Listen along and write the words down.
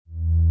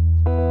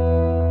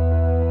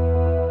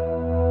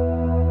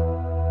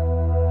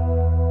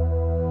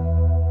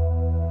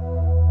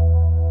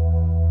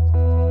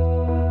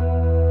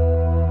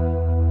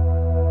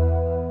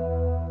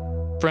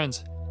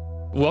Friends,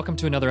 welcome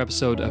to another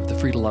episode of the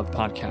Free to Love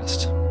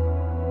podcast.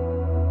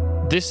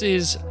 This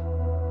is,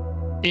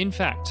 in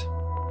fact,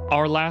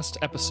 our last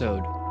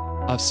episode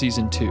of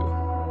season 2.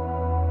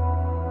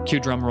 Cue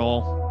drum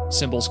roll,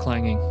 cymbals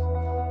clanging.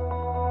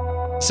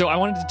 So I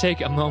wanted to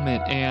take a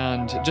moment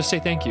and just say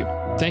thank you.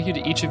 Thank you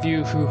to each of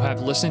you who have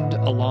listened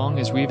along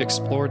as we've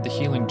explored the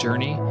healing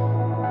journey,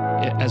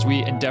 as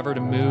we endeavor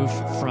to move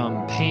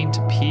from pain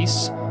to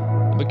peace,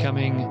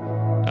 becoming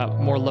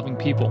more loving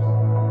people.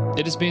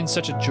 It has been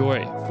such a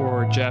joy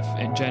for Jeff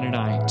and Jen and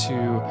I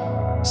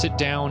to sit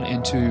down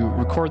and to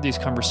record these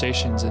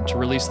conversations and to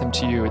release them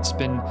to you. It's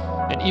been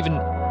an even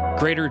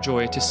greater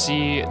joy to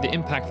see the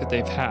impact that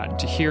they've had,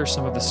 to hear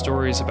some of the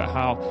stories about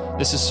how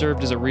this has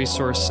served as a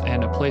resource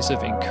and a place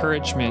of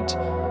encouragement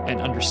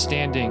and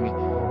understanding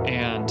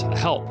and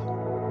help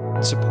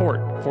and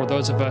support for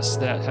those of us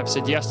that have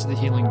said yes to the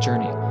healing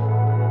journey.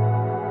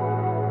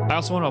 I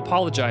also want to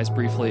apologize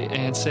briefly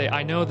and say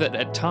I know that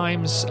at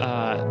times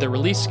the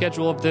release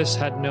schedule of this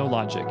had no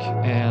logic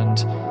and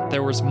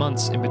there was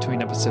months in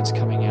between episodes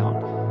coming out.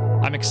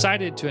 I'm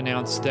excited to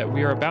announce that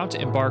we are about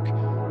to embark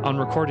on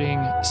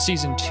recording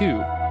season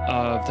 2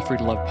 of the Free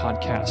to Love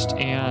podcast,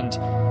 and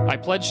I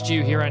pledge to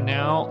you here and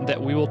now that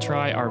we will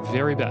try our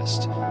very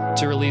best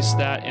to release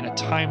that in a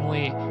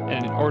timely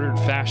and an ordered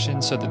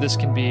fashion so that this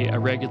can be a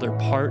regular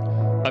part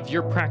of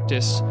your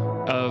practice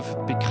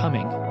of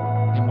becoming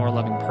a more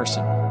loving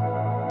person.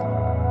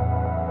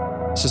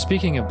 So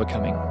speaking of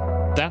becoming,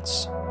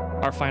 that's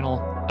our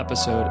final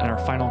episode and our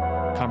final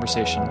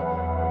conversation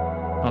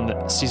on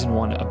the season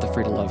 1 of the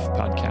Free to Love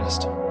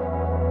podcast.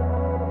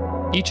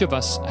 Each of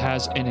us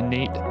has an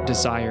innate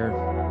desire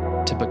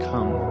to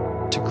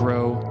become, to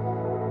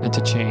grow, and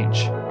to change.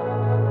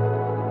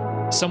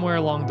 Somewhere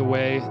along the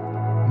way,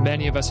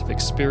 many of us have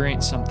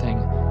experienced something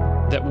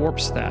that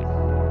warps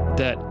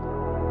that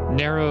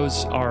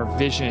narrows our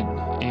vision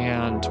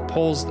and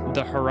pulls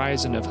the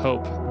horizon of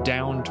hope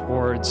down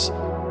towards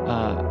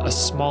a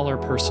smaller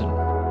person.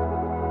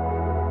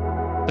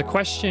 The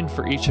question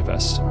for each of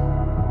us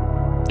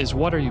is,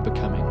 what are you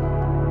becoming?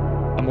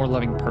 A more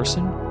loving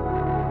person?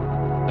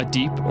 A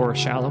deep or a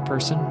shallow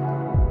person?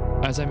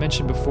 As I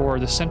mentioned before,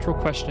 the central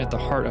question at the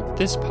heart of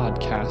this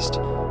podcast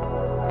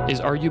is,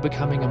 are you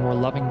becoming a more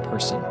loving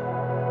person?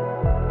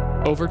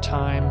 Over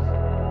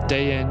time,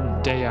 day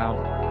in, day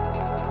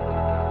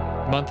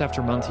out, month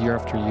after month, year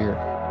after year,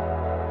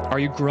 are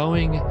you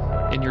growing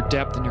in your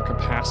depth and your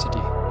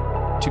capacity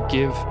to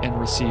give and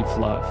receive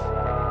love?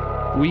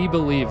 We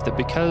believe that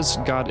because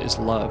God is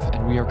love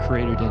and we are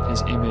created in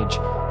His image,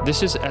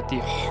 this is at the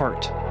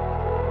heart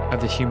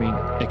of the human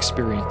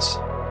experience.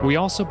 We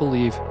also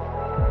believe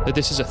that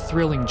this is a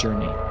thrilling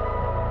journey,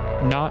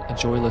 not a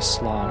joyless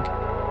slog.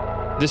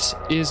 This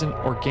is an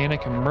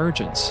organic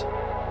emergence,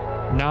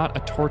 not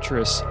a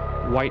tortuous,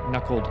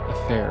 white-knuckled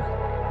affair.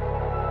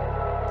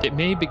 It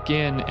may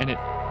begin, and it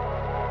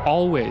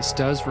always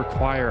does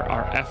require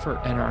our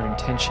effort and our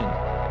intention.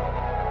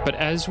 But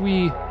as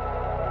we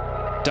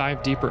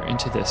dive deeper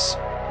into this,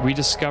 we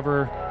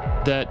discover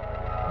that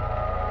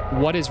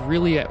what is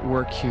really at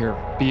work here,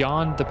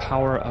 beyond the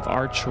power of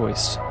our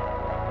choice,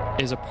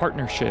 is a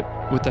partnership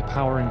with the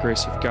power and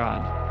grace of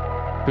God,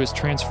 who is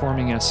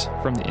transforming us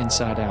from the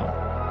inside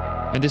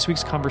out. In this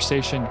week's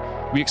conversation,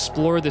 we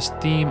explore this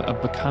theme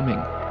of becoming.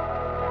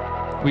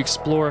 We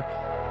explore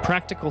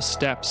practical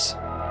steps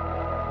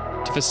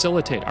to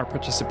facilitate our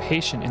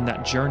participation in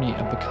that journey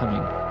of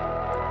becoming.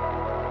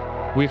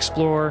 We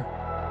explore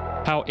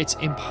how it's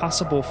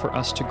impossible for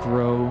us to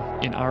grow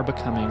in our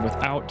becoming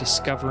without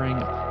discovering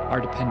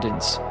our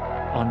dependence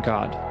on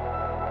God.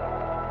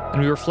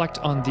 And we reflect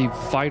on the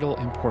vital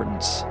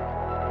importance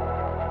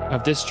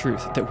of this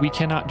truth, that we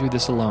cannot do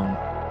this alone.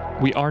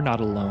 We are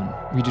not alone.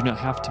 We do not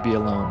have to be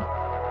alone.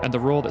 And the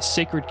role that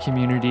sacred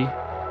community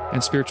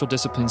and spiritual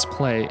disciplines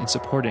play in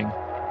supporting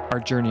our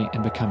journey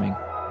in becoming.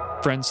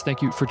 Friends,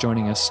 thank you for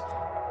joining us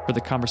for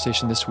the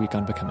conversation this week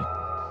on becoming.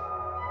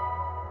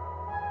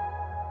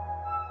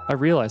 I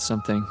realized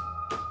something.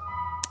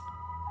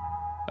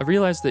 I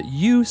realized that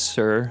you,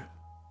 sir,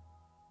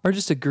 are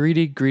just a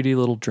greedy, greedy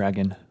little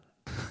dragon.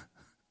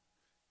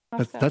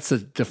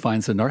 That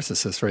defines a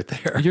narcissist right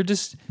there. You're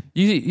just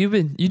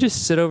you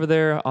just sit over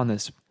there on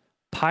this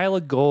pile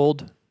of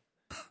gold,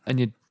 and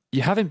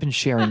you haven't been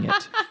sharing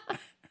it,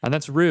 and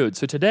that's rude.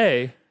 So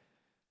today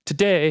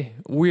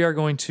we are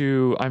going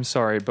to. I'm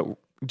sorry, but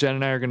Jen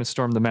and I are going to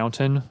storm the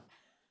mountain.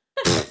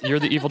 You're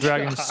the evil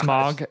dragon,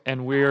 Smog,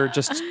 and we're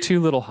just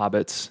two little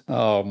hobbits.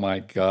 Oh my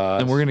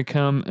God! And we're going to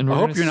come and I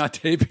hope you're not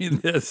taping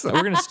this.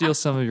 We're going to steal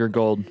some of your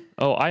gold.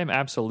 Oh, I am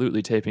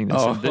absolutely taping this.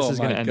 And this is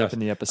going to end up in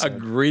the episode. A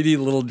greedy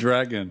little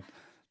dragon.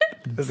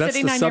 That's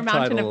sitting on your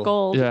mountain of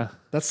gold. Yeah,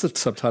 that's the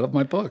subtitle of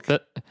my book.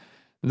 That's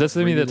going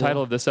to be the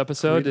title of this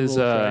episode is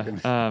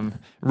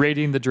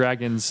Raiding the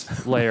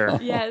Dragon's Lair.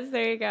 Yes,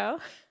 there you go.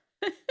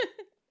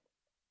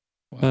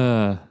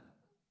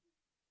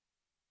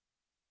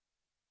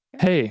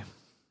 Hey,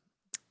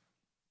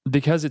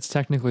 because it's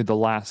technically the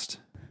last,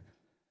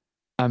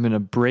 I'm going to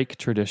break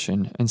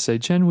tradition and say,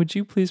 Jen, would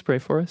you please pray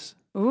for us?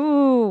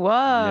 Ooh,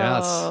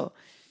 Whoa.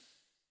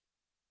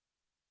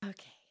 Yes.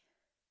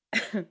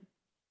 Okay.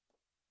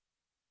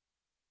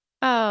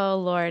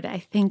 Oh, Lord, I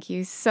thank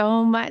you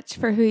so much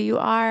for who you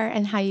are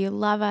and how you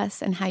love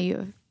us and how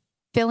you're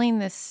filling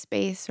this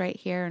space right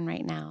here and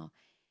right now.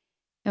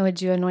 And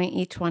would you anoint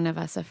each one of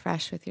us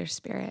afresh with your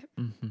Spirit?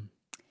 Mm-hmm.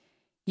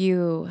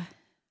 You,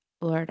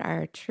 Lord,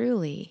 are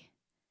truly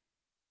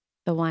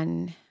the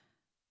one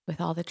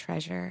with all the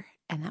treasure,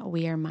 and that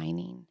we are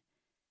mining,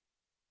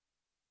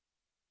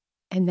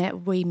 and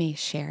that we may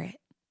share it.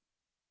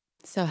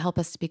 So help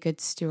us to be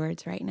good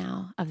stewards right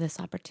now of this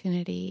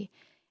opportunity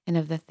and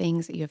of the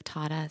things that you have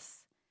taught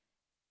us,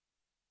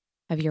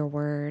 of your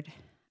word,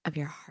 of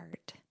your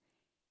heart.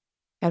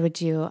 God,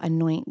 would you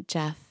anoint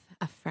Jeff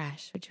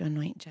afresh? Would you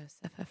anoint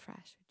Joseph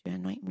afresh? Would you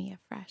anoint me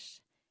afresh?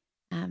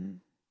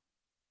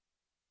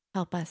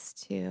 Help us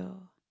to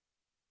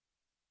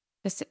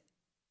just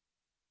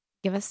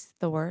give us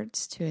the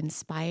words to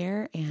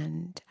inspire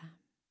and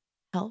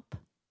help.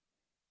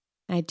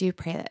 And I do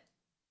pray that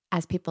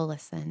as people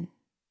listen,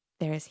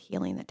 there is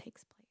healing that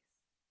takes place,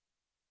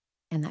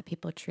 and that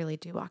people truly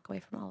do walk away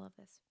from all of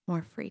this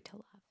more free to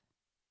love.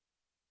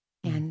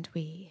 And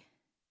we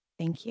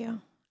thank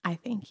you. I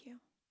thank you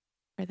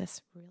for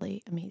this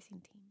really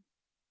amazing team.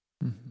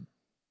 Mm-hmm.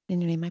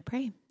 In your name I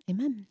pray.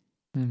 Amen.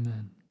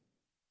 Amen.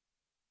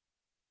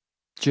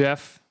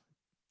 Jeff,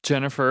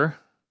 Jennifer,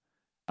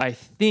 I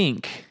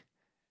think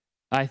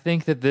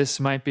that this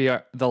might be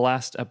the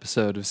last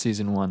episode of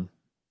season 1.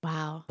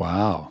 Wow.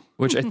 Wow.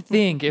 Which I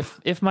think,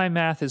 if my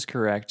math is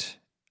correct,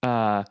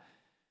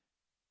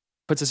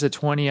 puts us at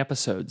 20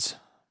 episodes.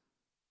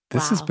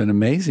 This has been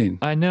amazing.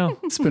 I know.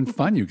 It's been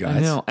fun, you guys. I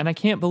know. And I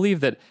can't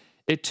believe that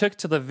it took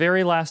to the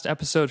very last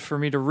episode for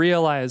me to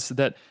realize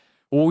that,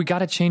 well, we got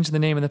to change the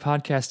name of the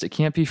podcast. It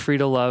can't be Free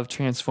to Love,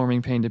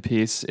 Transforming Pain to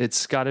Peace.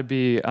 It's got to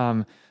be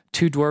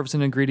Two Dwarves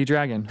and a Greedy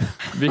Dragon.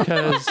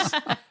 Because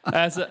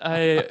as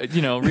I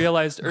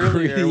realized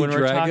earlier Greedy when we're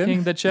dragon?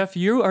 talking that, Jeff,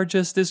 you are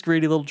just this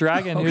greedy little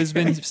dragon who's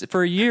been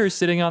for years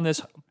sitting on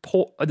this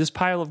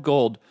pile of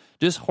gold,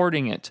 just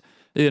hoarding it,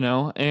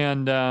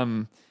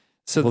 and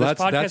so well, this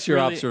that's your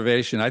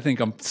observation. I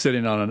think I'm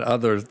sitting on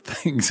other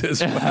things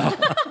as well.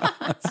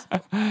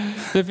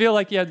 I feel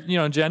like,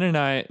 Jen and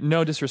I,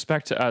 no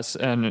disrespect to us,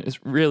 and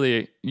it's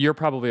really, you're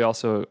probably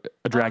also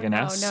a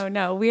dragoness.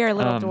 No. We are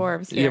little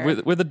dwarves here.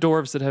 Yeah, we're the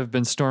dwarves that have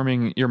been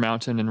storming your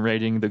mountain and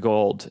raiding the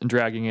gold and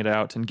dragging it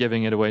out and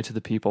giving it away to the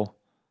people.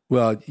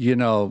 Well,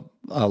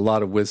 a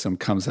lot of wisdom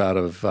comes out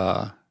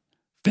of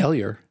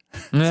failure.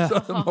 Yeah. So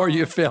the more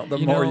you fail, the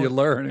more you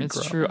learn and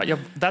it's grow. true. Yeah,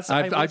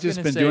 I've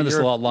just been doing this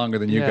a lot longer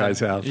than you guys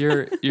have.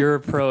 You're a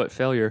pro at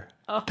failure.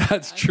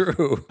 That's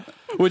true.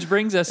 Which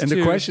brings us to... And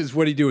the question is,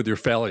 what do you do with your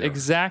failure?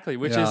 Exactly,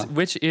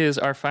 which is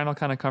our final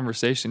kind of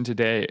conversation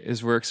today,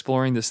 is we're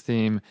exploring this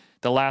theme.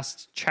 The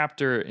last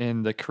chapter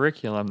in the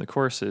curriculum, the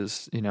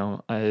courses,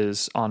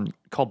 is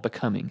called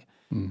Becoming.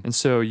 And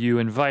so you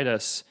invite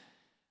us,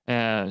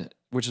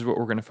 which is what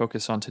we're going to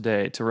focus on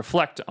today, to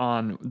reflect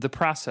on the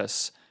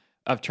process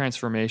of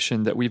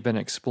transformation that we've been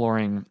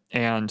exploring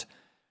and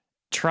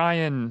try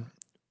and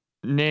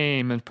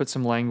name and put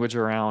some language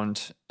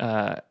around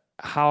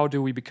how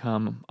do we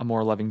become a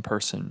more loving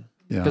person?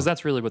 Because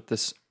that's really what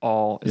this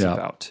all is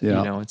about.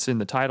 Yeah. It's in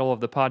the title of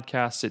the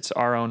podcast. It's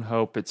our own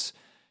hope. It's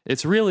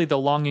really the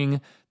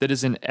longing that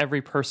is in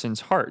every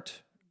person's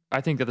heart.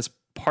 I think that that's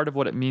part of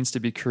what it means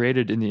to be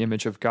created in the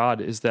image of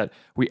God, is that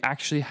we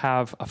actually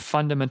have a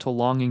fundamental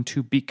longing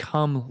to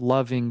become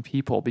loving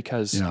people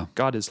because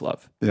God is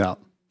love. Yeah.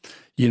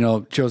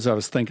 Joseph, I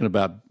was thinking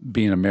about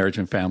being a marriage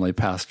and family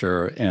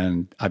pastor,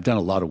 and I've done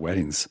a lot of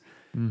weddings.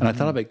 And I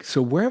thought about,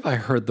 so where have I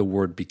heard the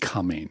word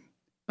becoming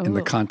in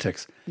the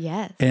context?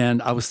 Yes.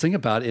 And I was thinking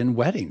about in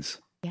weddings.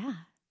 Yeah.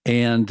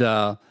 And,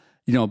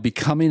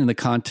 becoming in the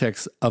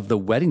context of the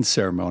wedding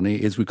ceremony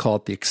is, we call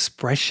it the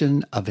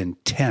expression of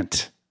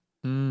intent.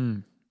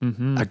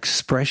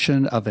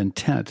 Expression of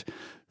intent.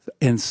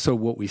 And so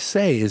what we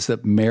say is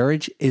that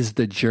marriage is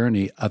the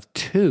journey of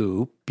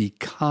two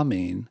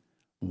becoming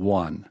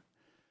one.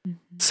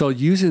 So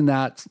using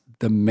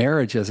the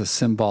marriage as a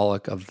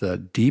symbolic of the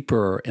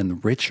deeper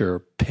and richer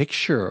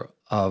picture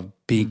of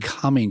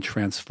becoming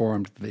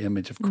transformed to the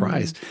image of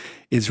Christ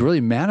is really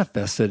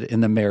manifested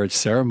in the marriage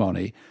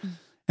ceremony.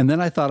 And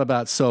then I thought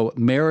about, so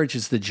marriage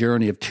is the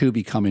journey of two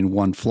becoming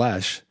one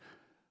flesh.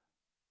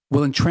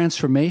 Well, and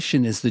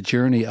transformation is the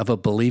journey of a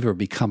believer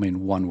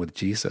becoming one with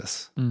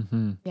Jesus.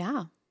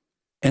 Yeah.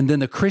 And then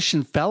the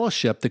Christian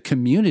fellowship, the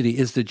community,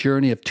 is the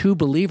journey of two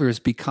believers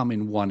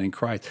becoming one in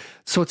Christ.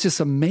 So it's this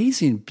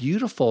amazing,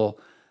 beautiful,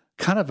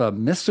 kind of a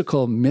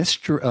mystical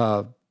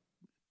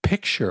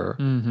picture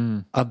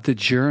of the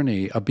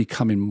journey of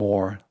becoming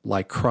more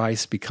like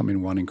Christ,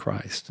 becoming one in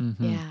Christ.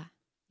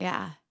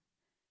 Yeah.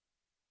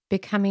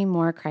 Becoming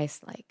more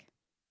Christ-like.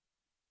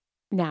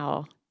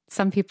 Now,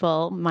 some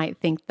people might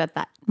think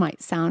that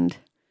might sound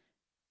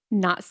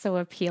not so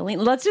appealing.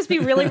 Let's just be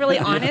really, really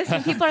honest.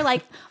 When people are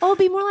like, oh,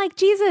 be more like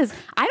Jesus.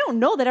 I don't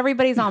know that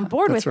everybody's on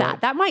board with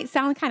that. That might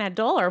sound kind of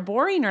dull or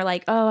boring, or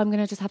like, oh, I'm going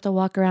to just have to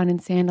walk around in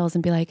sandals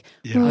and be like,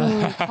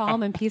 ooh,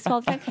 calm and peaceful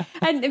all the time.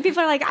 And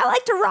people are like, I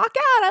like to rock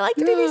out. I like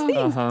to do these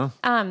things. So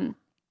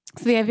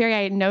the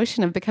very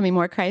notion of becoming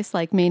more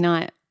Christ-like may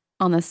not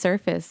on the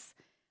surface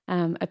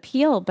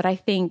appeal, but I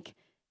think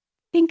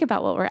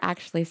about what we're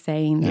actually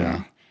saying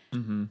there. Yeah.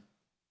 Mm-hmm.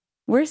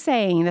 We're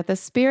saying that the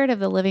Spirit of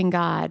the living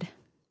God,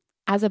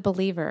 as a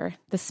believer,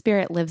 the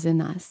Spirit lives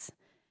in us.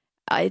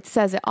 It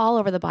says it all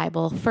over the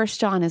Bible. 1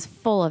 John is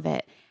full of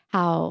it,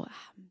 how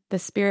the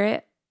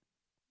Spirit,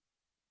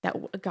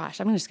 gosh,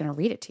 I'm just going to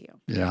read it to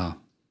you. Yeah.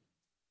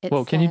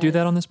 Can you do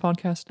that on this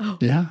podcast? Oh,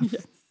 yeah.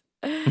 Yes.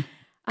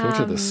 Go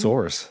to the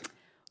source.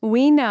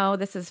 We know,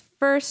 this is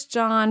 1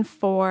 John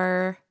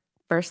 4,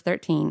 verse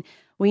 13.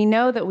 We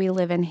know that we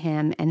live in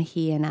him and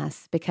he in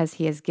us because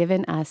he has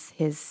given us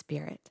his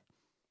Spirit.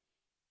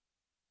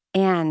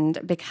 And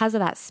because of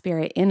that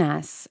Spirit in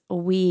us,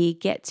 we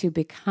get to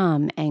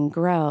become and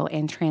grow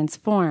and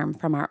transform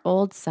from our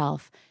old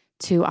self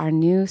to our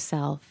new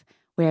self,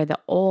 where the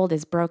old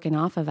is broken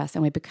off of us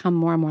and we become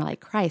more and more like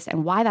Christ.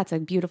 And why that's a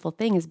beautiful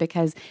thing is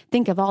because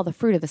think of all the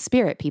fruit of the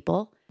Spirit,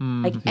 people.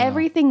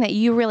 Everything that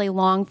you really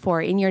long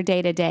for in your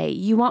day to day.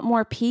 You want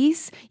more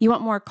peace. You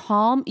want more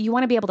calm. You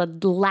want to be able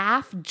to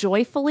laugh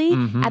joyfully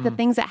at the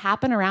things that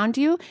happen around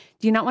you.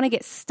 Do you not want to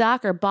get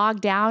stuck or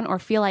bogged down or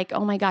feel like,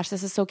 oh my gosh,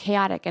 this is so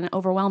chaotic and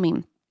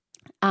overwhelming?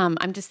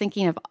 I'm just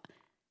thinking of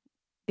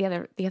the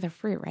other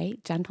fruit,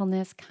 right?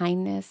 Gentleness,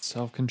 kindness,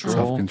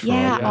 self-control.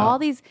 Yeah, all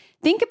these.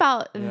 Think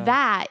about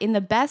that in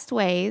the best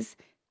ways.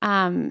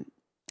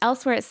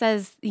 Elsewhere it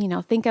says,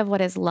 think of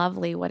what is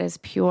lovely, what is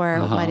pure,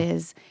 what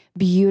is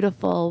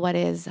beautiful, what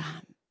is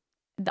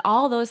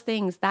all those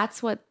things.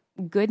 That's what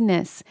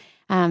goodness.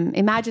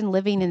 Imagine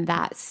living in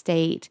that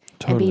state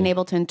and being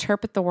able to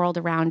interpret the world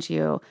around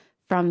you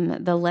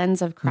from the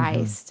lens of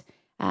Christ,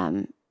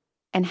 and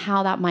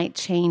how that might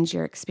change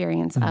your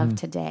experience of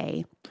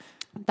today.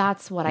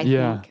 That's what I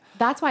think.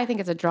 That's why I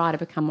think it's a draw to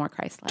become more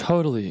Christ-like.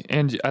 Totally.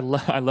 And I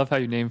love how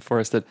you named for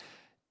us that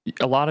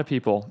a lot of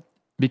people,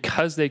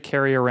 because they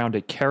carry around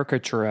a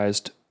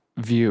caricaturized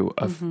view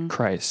of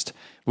Christ,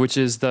 which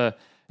is the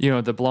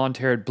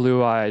blonde-haired,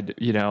 blue-eyed,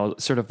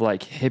 sort of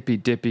like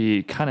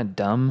hippy-dippy, kind of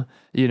dumb,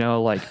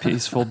 like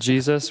peaceful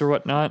Jesus or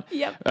whatnot,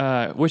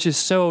 which is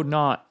so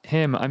not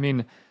him. I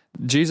mean,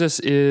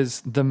 Jesus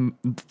is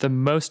the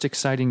most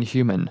exciting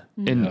human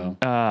in,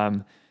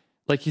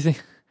 like you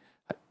think,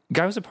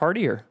 guy was a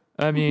partier.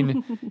 I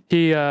mean,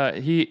 he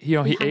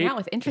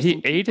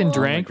ate and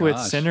drank with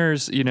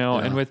sinners,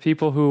 and with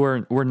people who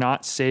were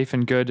not safe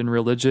and good and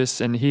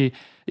religious. And he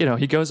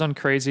goes on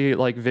crazy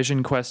like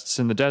vision quests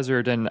in the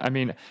desert. And I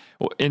mean,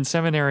 in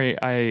seminary,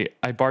 I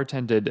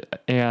bartended,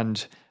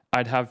 and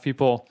I'd have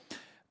people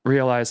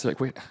realize like,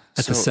 wait,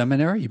 at the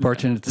seminary? You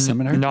bartended at the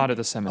seminary? Not at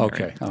the seminary.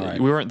 Okay, all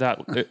right. We weren't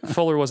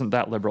Fuller wasn't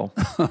that liberal.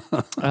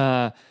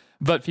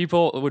 But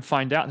people would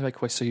find out and they're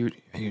like, wait, so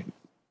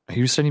are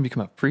you studying to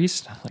become a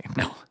priest? I'm like,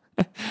 no.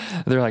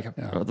 They're like,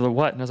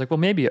 what? And I was like, well,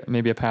 maybe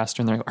a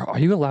pastor. And they're like, are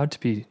you allowed to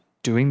be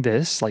doing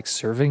this, like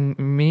serving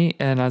me?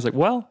 And I was like,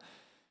 well,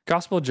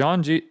 Gospel of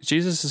John,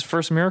 Jesus'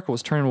 first miracle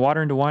was turning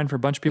water into wine for a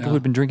bunch of people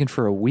who'd been drinking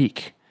for a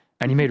week,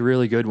 and he made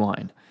really good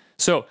wine.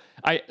 So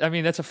I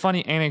mean, that's a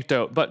funny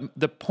anecdote, but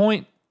the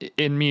point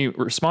in me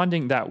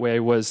responding that way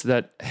was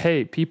that,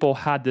 hey, people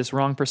had this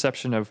wrong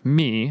perception of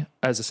me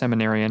as a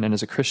seminarian and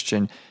as a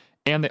Christian,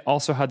 and they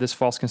also had this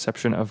false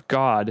conception of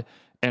God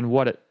and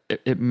what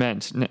it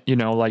meant,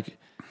 like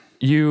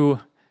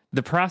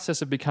the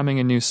process of becoming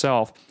a new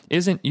self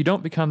you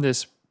don't become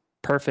this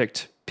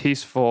perfect,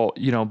 peaceful,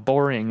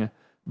 boring,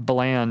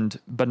 bland,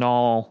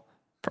 banal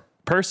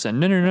person.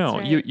 No.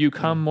 Right. You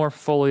come more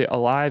fully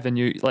alive, and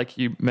you, like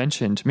you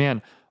mentioned,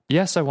 man,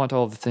 yes, I want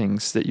all the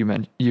things that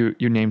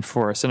you named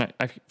for us. And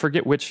I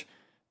forget which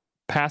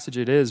passage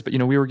it is, but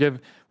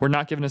we're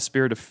not given a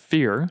spirit of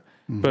fear,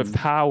 but of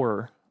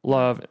power,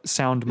 love,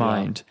 sound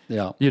mind.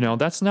 Yeah.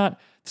 That's not.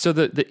 So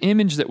the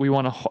image that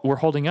we're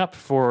holding up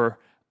for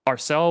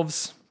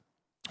ourselves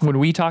when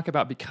we talk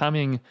about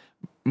becoming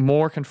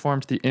more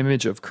conformed to the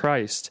image of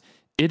Christ,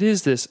 it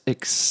is this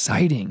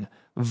exciting,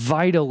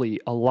 vitally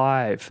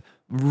alive,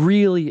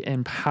 really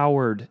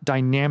empowered,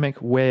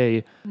 dynamic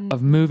way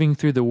of moving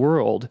through the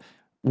world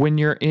when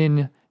you're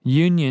in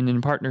union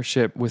and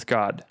partnership with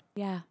God.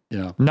 Yeah.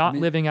 Not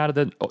living out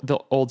of the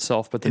old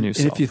self, but the new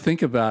self. And if you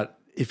think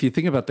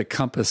about the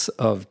compass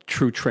of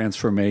true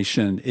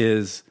transformation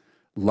is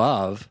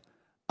love,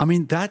 I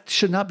mean, that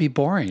should not be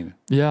boring.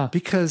 Yeah.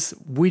 Because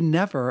we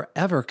never,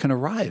 ever can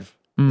arrive.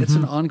 It's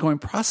an ongoing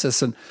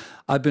process. And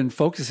I've been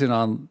focusing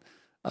on,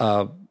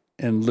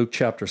 in Luke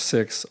chapter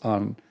 6,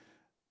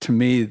 to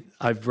me,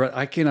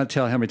 I cannot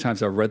tell how many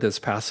times I've read this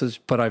passage,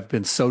 but I've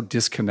been so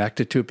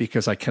disconnected to it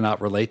because I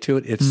cannot relate to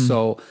it. It's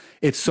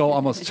so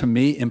almost, to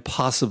me,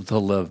 impossible to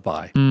live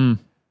by,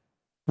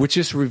 which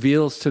just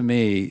reveals to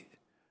me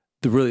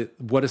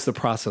what does the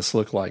process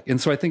look like. And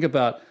so I think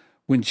about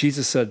when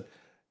Jesus said,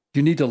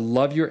 You need to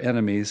love your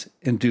enemies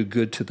and do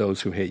good to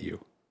those who hate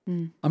you.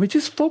 I mean,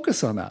 just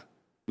focus on that.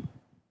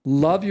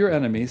 Love your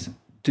enemies,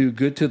 do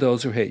good to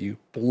those who hate you,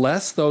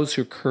 bless those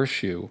who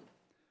curse you,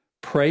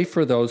 pray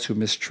for those who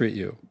mistreat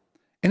you.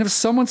 And if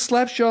someone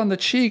slaps you on the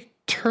cheek,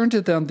 turn to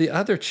them the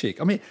other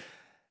cheek. I mean,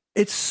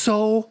 it's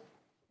so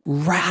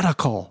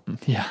radical.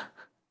 Yeah.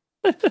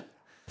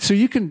 So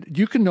you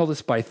can know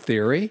this by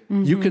theory.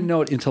 You can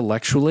know it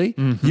intellectually.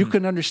 You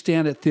can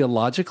understand it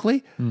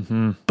theologically.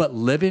 But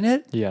living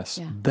it, Yes.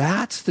 Yeah.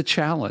 that's the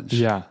challenge.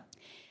 Yeah.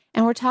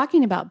 And we're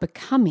talking about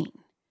becoming,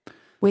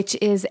 which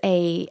is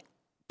a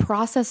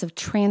process of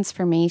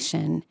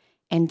transformation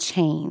and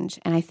change.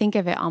 And I think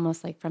of it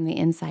almost like from the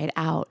inside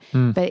out,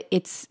 but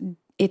it's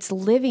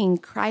living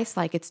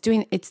Christ-like.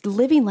 It's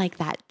living like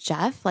that,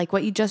 Jeff, like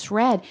what you just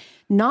read,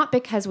 not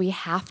because we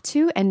have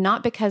to, and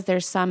not because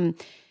there's some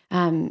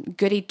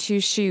goody two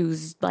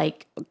shoes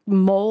like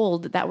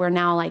mold that we're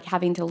now like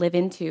having to live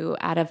into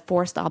out of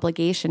forced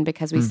obligation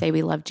because we say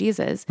we love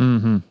Jesus.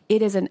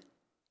 It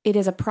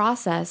is a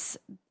process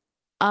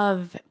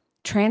of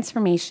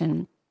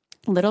transformation,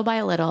 little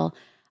by little,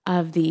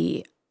 of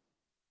the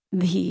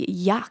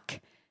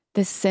yuck,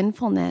 the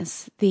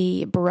sinfulness,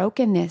 the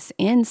brokenness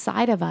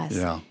inside of us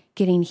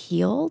getting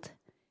healed,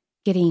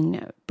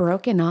 getting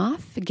broken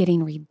off,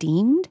 getting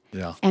redeemed.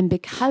 Yeah. And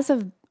because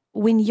of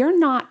when you're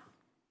not,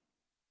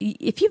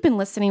 if you've been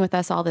listening with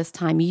us all this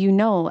time, you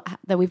know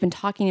that we've been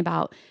talking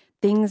about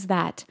things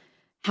that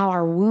how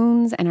our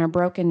wounds and our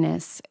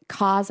brokenness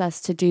cause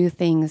us to do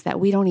things that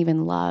we don't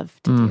even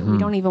love to do. We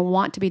don't even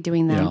want to be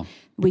doing them. Yeah.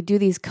 We do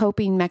these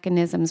coping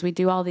mechanisms. We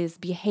do all these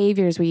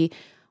behaviors. We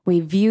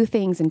view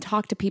things and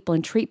talk to people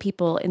and treat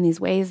people in these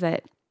ways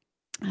that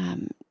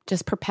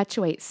just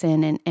perpetuate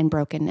sin and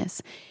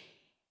brokenness.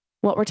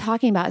 What we're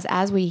talking about is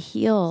as we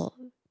heal,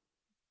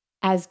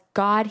 as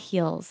God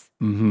heals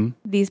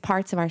these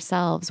parts of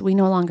ourselves, we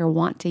no longer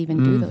want to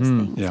even do those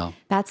things. Yeah.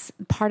 That's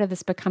part of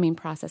this becoming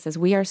process, is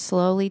we are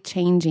slowly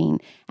changing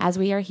as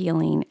we are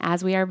healing,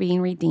 as we are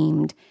being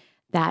redeemed,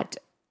 that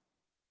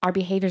our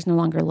behaviors no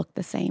longer look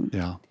the same.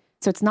 Yeah.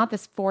 So it's not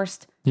this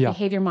forced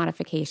behavior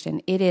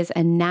modification. It is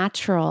a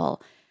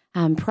natural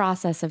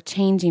process of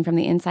changing from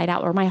the inside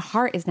out, where my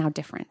heart is now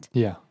different.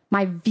 Yeah.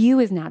 My view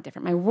is now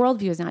different. My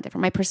worldview is now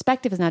different. My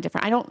perspective is now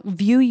different. I don't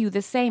view you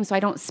the same, so I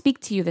don't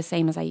speak to you the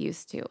same as I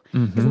used to.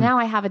 Because now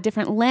I have a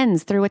different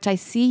lens through which I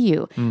see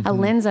you, a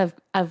lens of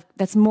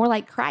that's more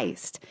like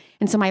Christ.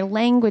 And so my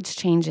language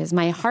changes,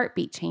 my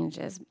heartbeat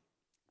changes,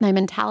 my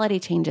mentality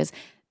changes.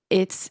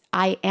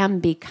 I am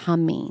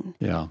becoming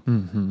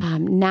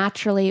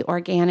naturally,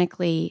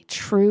 organically,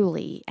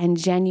 truly, and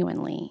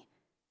genuinely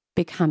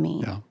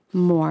becoming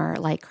more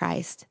like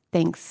Christ,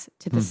 thanks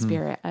to the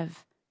Spirit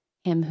of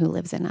Him who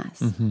lives in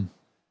us. And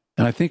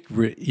I think,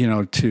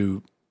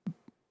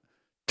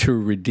 to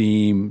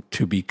redeem,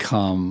 to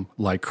become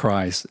like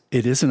Christ,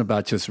 it isn't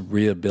about just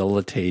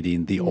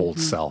rehabilitating the old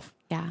self.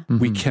 Yeah.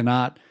 We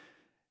cannot,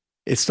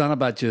 it's not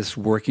about just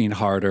working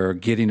harder,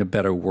 getting a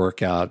better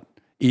workout,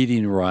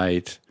 eating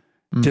right,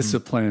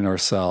 disciplining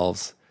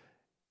ourselves.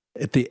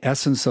 The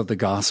essence of the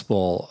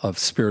gospel of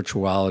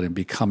spirituality and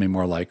becoming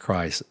more like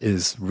Christ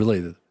is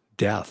really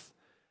death,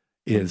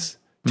 is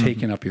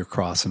taking up your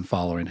cross and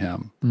following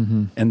Him.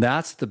 And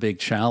that's the big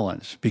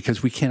challenge,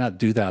 because we cannot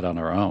do that on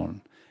our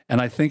own.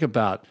 And I think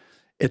about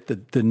it,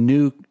 the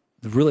new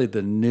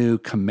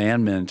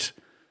commandment,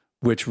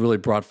 which really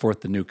brought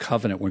forth the new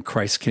covenant when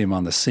Christ came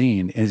on the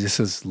scene, and it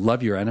says,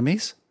 love your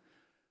enemies.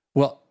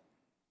 Well,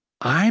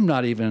 I'm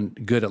not even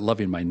good at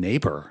loving my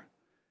neighbor.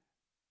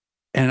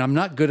 And I'm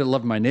not good at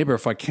loving my neighbor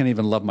if I can't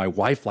even love my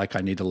wife like I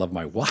need to love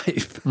my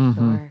wife.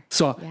 Sure.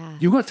 So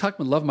you want to talk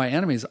about love my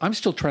enemies? I'm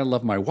still trying to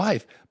love my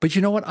wife. But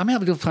you know what? I'm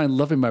having a time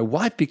loving my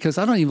wife because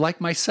I don't even like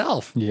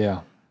myself.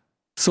 Yeah.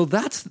 So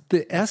that's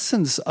the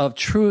essence of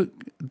true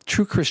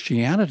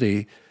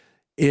Christianity,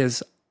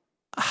 is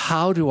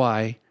how do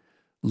I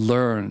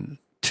learn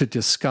to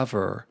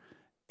discover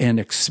and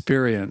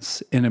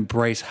experience and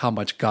embrace how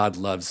much God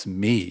loves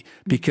me,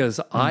 because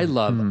I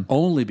love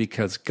only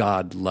because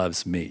God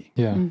loves me.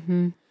 Yeah.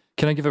 Can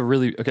I give a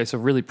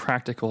really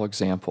practical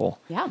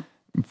example? Yeah.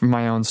 From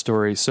my own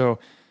story. So,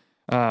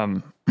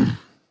 for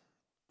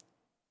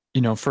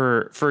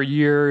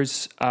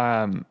years,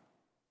 I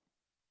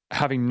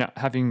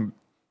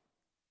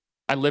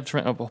lived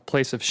from a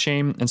place of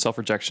shame and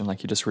self-rejection,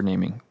 like you just were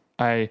naming.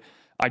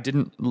 I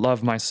didn't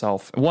love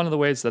myself. One of the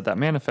ways that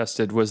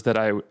manifested was that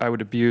I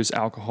would abuse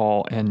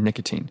alcohol and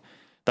nicotine.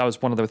 That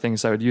was one of the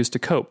things I would use to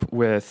cope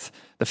with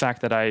the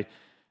fact that I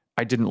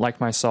didn't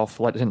like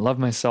myself, I didn't love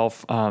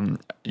myself, that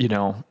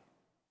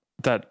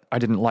I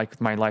didn't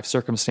like my life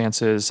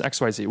circumstances,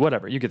 XYZ,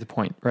 whatever. You get the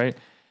point, right?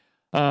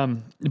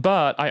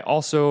 But I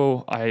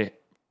also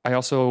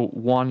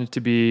wanted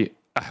to be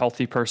a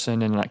healthy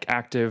person and like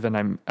active, and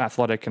I'm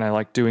athletic and I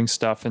like doing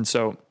stuff. And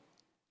so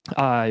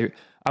I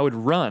would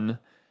run.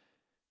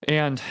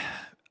 And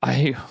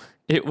I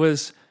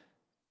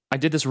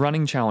did this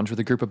running challenge with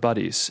a group of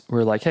buddies.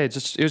 We're like, hey,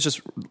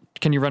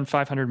 can you run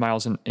 500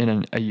 miles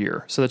in a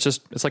year? So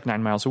it's like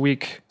 9 miles a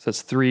week. So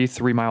that's 3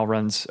 mile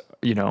runs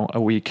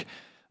a week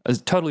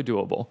is totally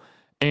doable.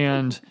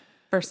 And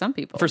for some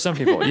people,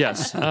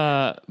 yes.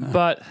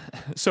 But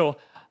so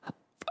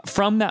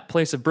from that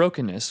place of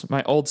brokenness,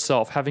 my old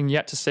self, having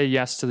yet to say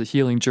yes to the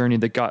healing journey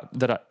that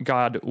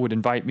God would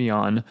invite me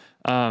on,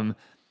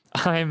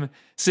 I'm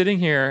sitting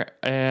here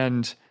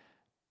and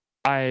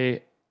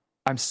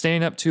I'm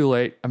staying up too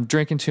late. I'm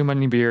drinking too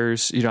many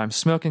beers. I'm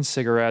smoking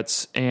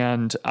cigarettes,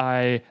 and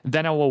I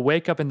will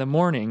wake up in the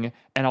morning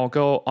and I'll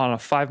go on a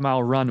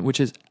 5-mile run, which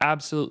is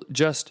absolute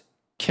just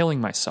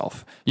killing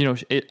myself.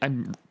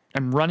 I'm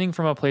running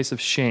from a place of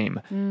shame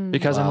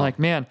because I'm like,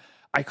 man,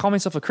 I call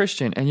myself a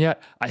Christian, and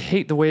yet I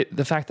hate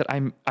the fact that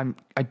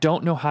I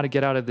don't know how to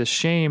get out of this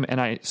shame,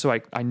 and I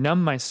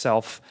numb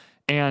myself,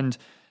 and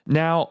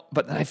now,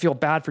 but I feel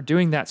bad for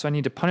doing that, so I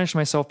need to punish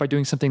myself by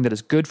doing something that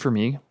is good for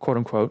me, quote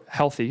unquote,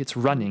 healthy. It's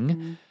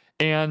running,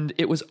 and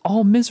it was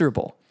all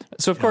miserable.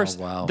 So of course,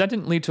 that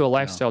didn't lead to a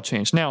lifestyle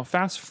change. Now,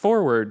 fast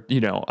forward,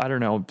 I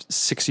don't know,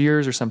 6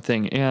 years or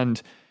something,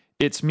 and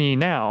it's me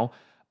now.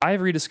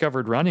 I've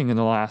rediscovered running in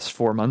the last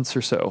 4 months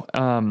or so,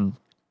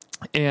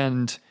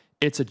 and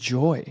it's a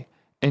joy,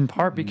 in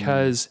part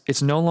because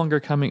it's no longer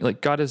coming,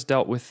 like God has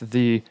dealt with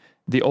the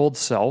old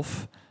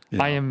self.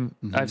 Yeah.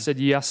 I've said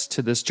yes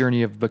to this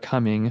journey of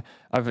becoming.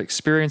 I've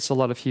experienced a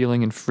lot of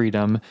healing and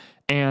freedom,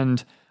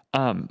 and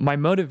my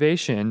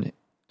motivation,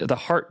 the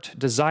heart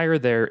desire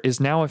there, is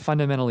now a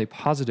fundamentally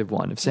positive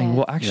one of saying,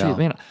 well, actually,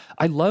 man,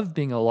 I love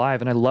being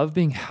alive and I love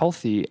being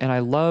healthy, and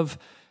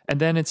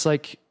then it's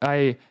like,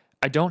 I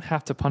don't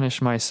have to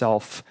punish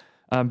myself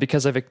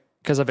because I've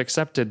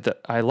accepted that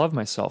I love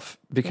myself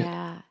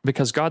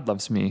because God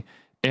loves me.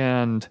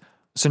 And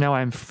so now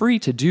I'm free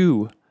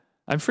to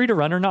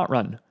run or not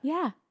run.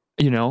 Yeah.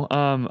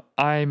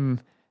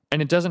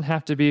 And it doesn't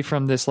have to be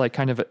from this like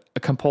kind of a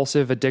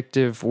compulsive,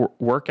 addictive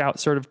workout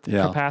sort of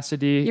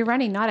capacity. You're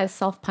running not as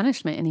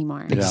self-punishment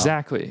anymore. Yeah.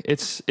 Exactly.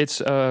 It's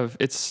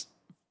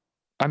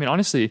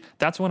honestly,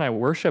 that's when I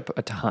worship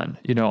a ton.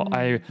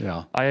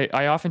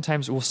 I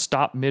oftentimes will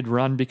stop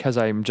mid-run because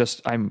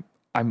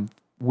I'm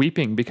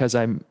weeping because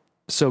I'm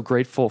so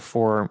grateful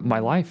for my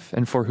life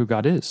and for who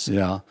God is.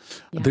 Yeah.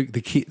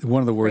 The key,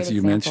 one of the words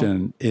you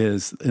mentioned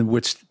is,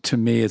 which to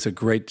me is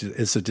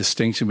a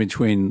distinction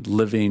between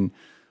living,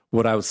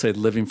 what I would say,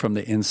 living from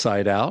the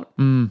inside out,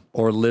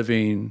 or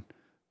living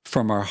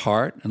from our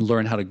heart, and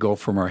learn how to go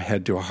from our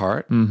head to our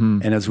heart.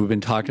 Mm-hmm. And as we've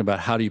been talking about,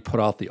 how do you put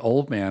off the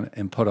old man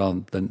and put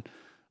on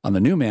the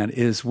new man,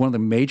 is one of the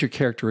major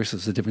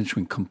characteristics, the difference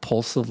between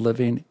compulsive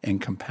living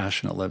and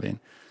compassionate living.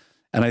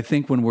 And I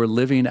think when we're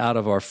living out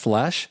of our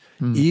flesh,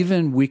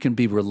 even we can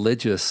be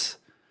religious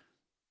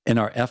in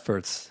our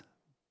efforts,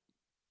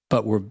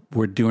 but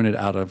we're doing it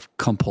out of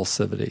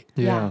compulsivity,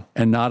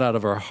 and not out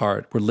of our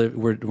heart.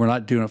 We're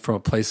not doing it from a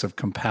place of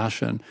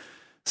compassion.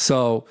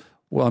 So,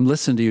 what I'm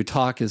listening to you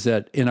talk is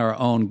that in our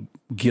own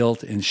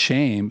guilt and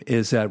shame,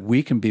 is that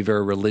we can be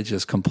very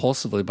religious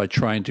compulsively by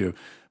trying to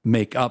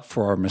make up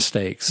for our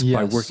mistakes,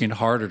 by working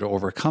harder to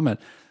overcome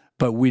it.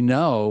 But we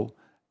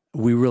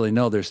really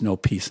know there's no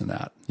peace in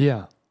that.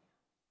 Yeah.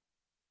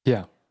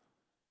 Yeah.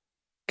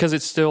 Because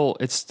it's still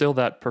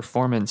that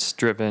performance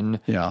driven.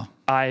 Yeah.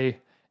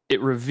 It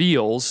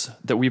reveals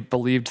that we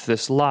believed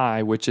this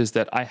lie, which is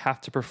that I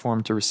have to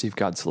perform to receive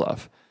God's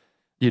love.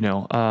 I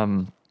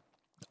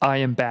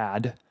am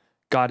bad.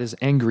 God is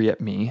angry at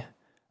me.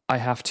 I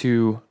have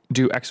to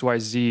do X, Y,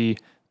 Z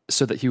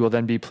so that he will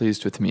then be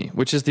pleased with me,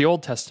 which is the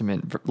Old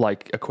Testament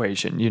like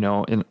equation.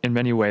 In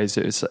many ways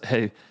it's,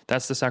 hey,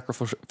 that's the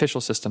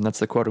sacrificial system. That's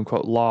the quote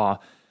unquote law,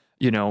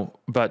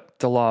 but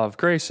the law of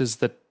grace is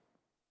that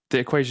the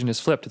equation is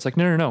flipped. It's like,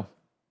 no.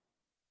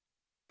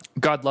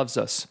 God loves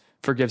us,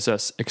 forgives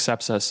us,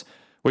 accepts us,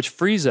 which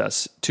frees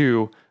us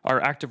to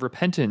our act of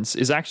repentance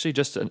is actually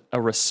just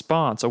a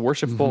response, a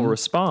worshipful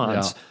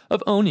response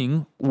of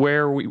owning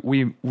where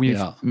we've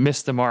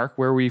missed the mark,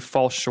 where we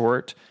fall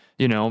short,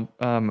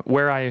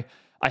 where I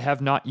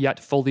have not yet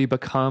fully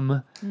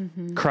become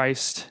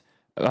Christ,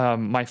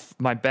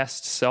 my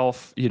best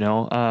self,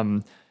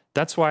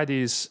 that's why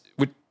these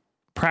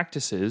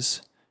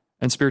practices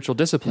and spiritual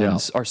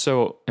disciplines are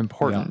so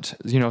important,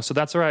 so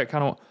that's where I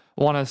kind of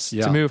want us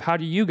to move. How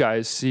do you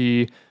guys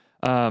see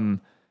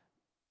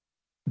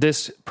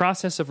this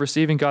process of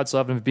receiving God's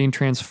love and of being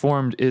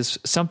transformed is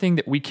something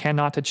that we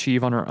cannot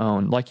achieve on our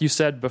own? Like you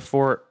said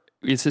before,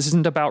 this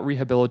isn't about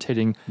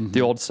rehabilitating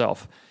the old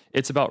self.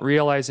 It's about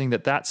realizing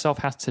that self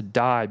has to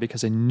die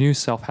because a new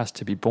self has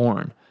to be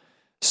born.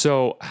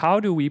 So how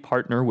do we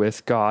partner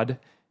with God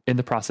in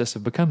the process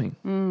of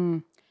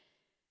becoming?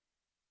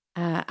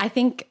 I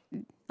think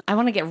I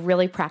want to get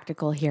really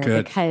practical here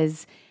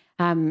because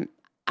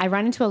I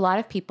run into a lot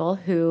of people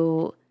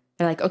who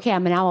are like, okay,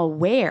 I'm now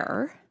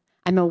aware.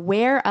 I'm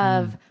aware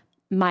of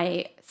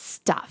my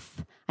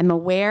stuff. I'm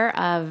aware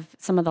of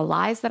some of the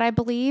lies that I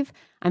believe.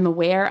 I'm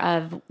aware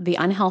of the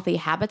unhealthy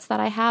habits that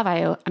I have.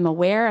 I'm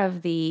aware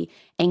of the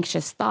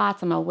anxious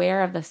thoughts. I'm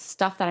aware of the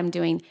stuff that I'm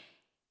doing.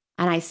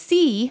 And I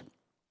see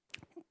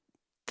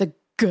the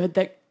good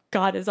that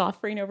God is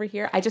offering over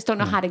here. I just don't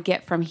know how to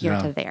get from here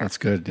to there. That's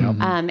good. Yeah.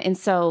 And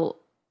so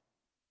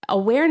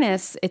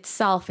awareness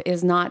itself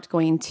is not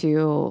going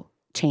to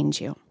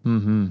change you.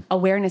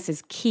 Awareness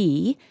is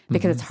key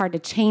because it's hard to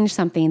change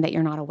something that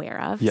you're not aware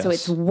of. Yes. So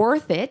it's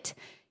worth it,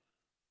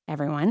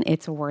 everyone.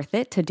 It's worth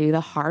it to do the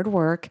hard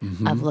work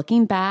of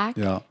looking back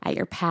at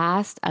your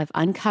past, of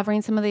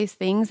uncovering some of these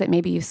things that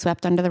maybe you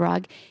swept under the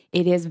rug.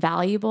 It is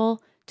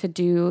valuable to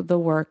do the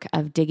work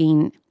of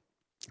digging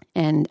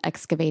and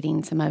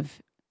excavating some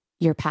of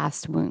your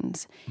past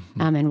wounds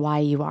and why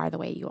you are the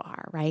way you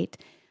are, right?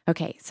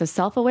 Okay, so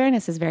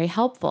self-awareness is very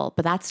helpful,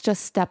 but that's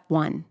just step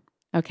one,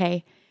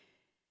 okay?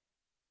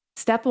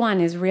 Step one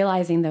is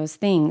realizing those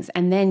things,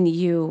 and then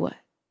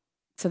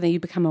so that you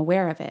become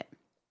aware of it.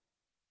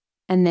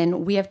 And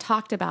then we have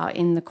talked about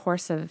in the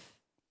course of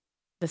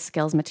the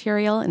skills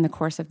material, in the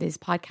course of these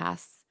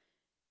podcasts,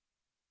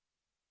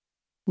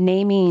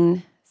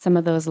 naming some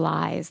of those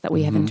lies that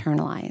we have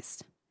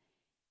internalized.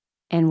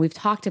 And we've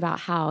talked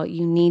about how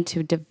you need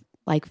to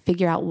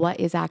figure out what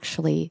is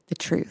actually the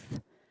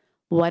truth.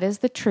 What is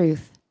the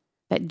truth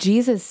that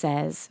Jesus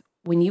says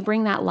when you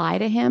bring that lie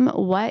to him?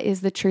 What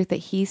is the truth that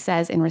he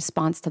says in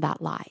response to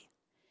that lie?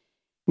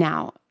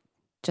 Now,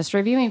 just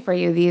reviewing for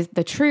you,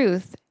 the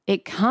truth,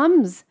 it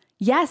comes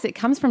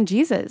from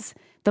Jesus,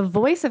 the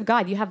voice of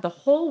God. You have the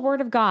whole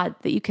word of God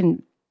that you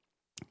can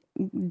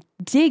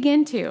dig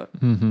into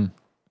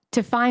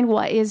to find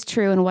what is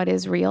true and what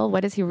is real.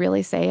 What does he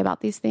really say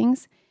about these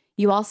things?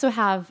 You also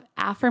have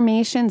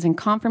affirmations and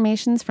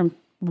confirmations from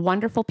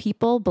wonderful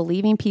people,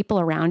 believing people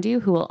around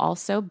you who will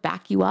also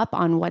back you up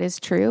on what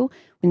is true.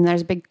 When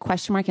there's a big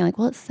question mark, you're like,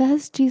 well, it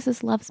says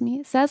Jesus loves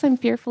me. It says I'm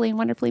fearfully and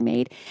wonderfully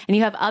made. And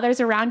you have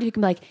others around you who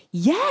can be like,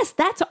 yes,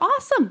 that's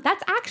awesome.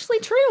 That's actually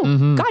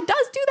true. God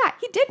does do that.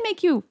 He did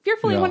make you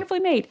fearfully and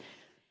wonderfully made.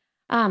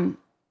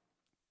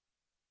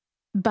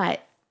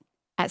 But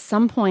at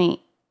some point,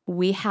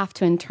 we have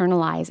to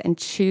internalize and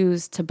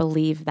choose to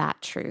believe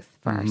that truth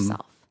for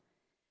ourselves.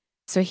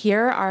 So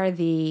here are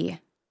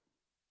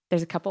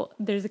there's a couple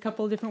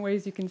of different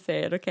ways you can say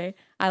it, okay?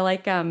 I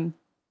like, in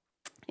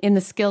the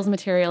skills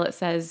material, it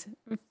says,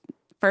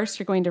 first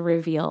you're going to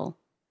reveal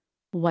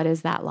what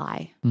is that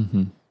lie.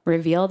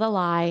 Reveal the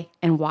lie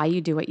and why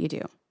you do what you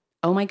do.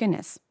 Oh my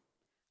goodness,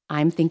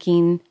 I'm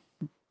thinking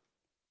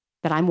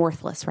that I'm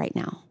worthless right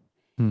now.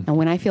 And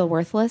when I feel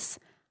worthless,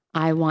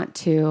 I want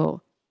to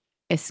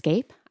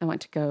escape. I want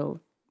to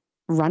go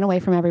run away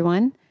from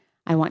everyone.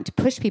 I want to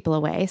push people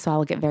away, so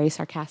I'll get very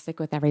sarcastic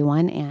with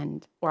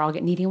everyone, or I'll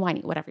get needy and whiny,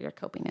 whatever your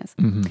coping is.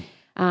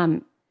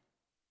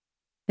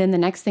 Then the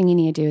next thing you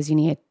need to do is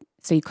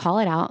so you call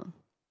it out.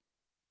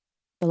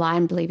 The lie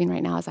I'm believing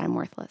right now is I'm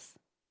worthless.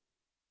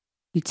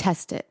 You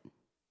test it.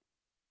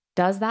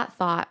 Does that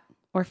thought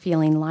or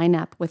feeling line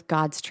up with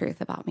God's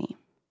truth about me?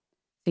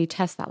 So you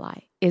test that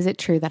lie. Is it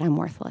true that I'm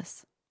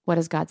worthless? What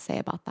does God say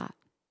about that?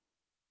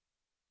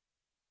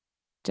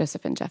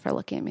 Joseph and Jeff are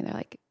looking at me. They're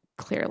like,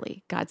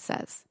 clearly, God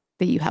says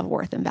that you have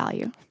worth and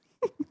value.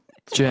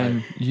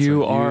 Jen,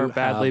 you are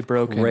badly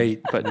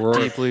broken, but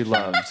deeply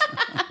loved.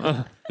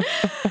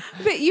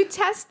 But you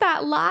test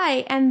that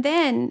lie and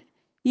then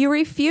you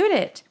refute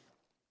it.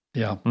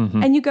 Yeah.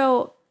 And you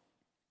go,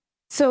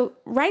 so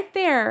right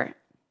there,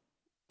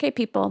 okay,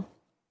 people,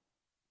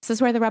 this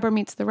is where the rubber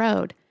meets the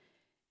road.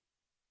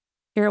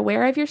 You're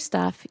aware of your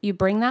stuff. You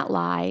bring that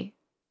lie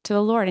to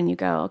the Lord and you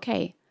go,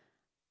 okay,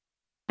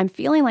 I'm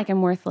feeling like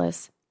I'm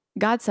worthless.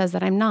 God says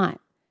that I'm not.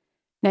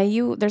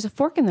 Now there's a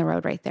fork in the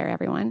road right there,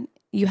 everyone.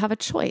 You have a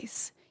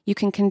choice. You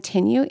can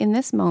continue in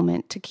this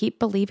moment to keep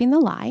believing the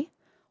lie,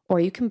 or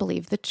you can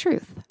believe the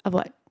truth of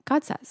what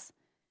God says.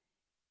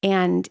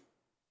 And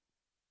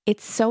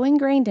it's so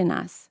ingrained in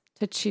us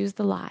to choose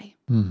the lie.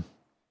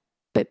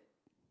 But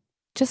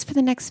just for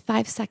the next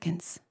 5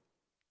 seconds,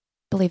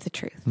 believe the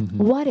truth.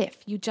 What if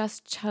you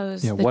just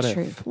chose the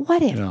truth?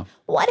 What if? Yeah.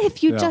 What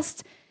if you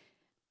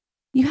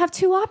you have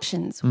two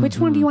options. Which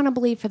one do you want to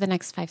believe for the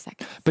next 5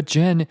 seconds? But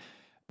Jen,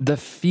 the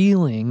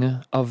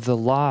feeling of the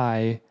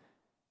lie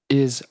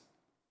is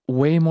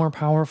way more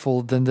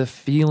powerful than the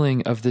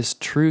feeling of this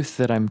truth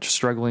that I'm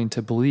struggling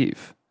to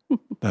believe.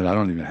 But I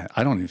don't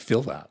even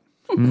feel that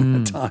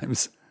at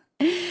times.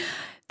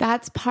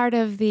 That's part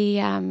of the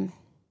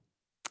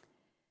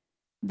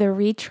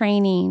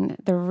retraining,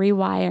 the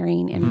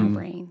rewiring in our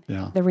brain,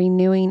 the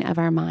renewing of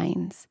our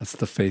minds. That's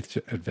the faith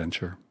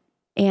adventure.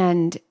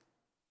 And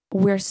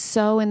we're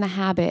so in the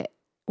habit,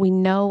 we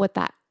know what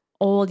that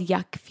old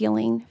yuck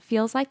feeling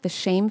feels like, the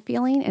shame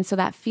feeling. And so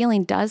that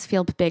feeling does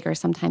feel bigger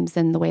sometimes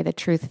than the way the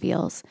truth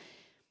feels.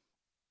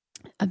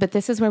 But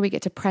this is where we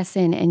get to press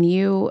in, and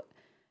you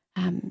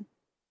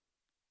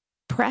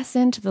press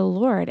into the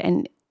Lord.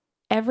 And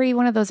every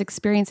one of those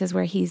experiences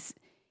where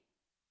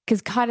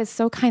because God is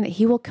so kind that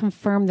he will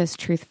confirm this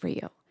truth for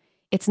you.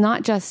 It's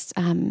not just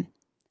a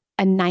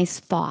nice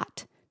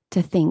thought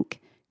to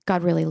think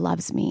God really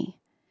loves me,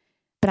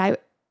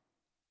 but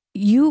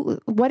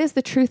what is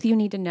the truth you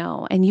need to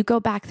know? And you go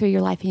back through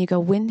your life and you go,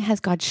 when has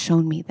God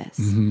shown me this?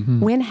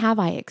 When have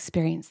I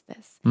experienced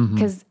this?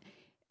 Because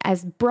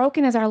as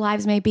broken as our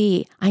lives may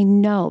be, I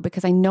know,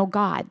 because I know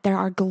God, there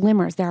are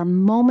glimmers, there are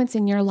moments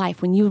in your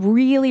life when you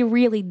really,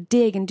 really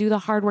dig and do the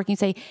hard work. And you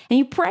say, and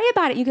you pray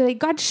about it. You go,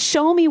 God,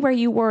 show me where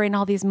you were in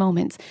all these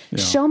moments. Yeah.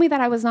 Show me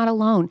that I was not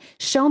alone.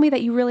 Show me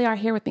that you really are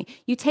here with me.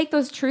 You take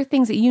those true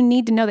things that you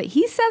need to know that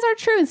he says are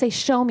true and say,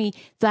 show me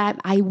that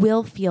I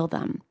will feel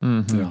them.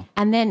 Mm-hmm. Yeah.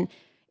 And then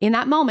in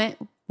that moment,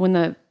 when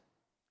the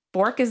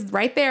fork is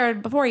right there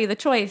before you, the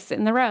choice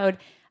in the road,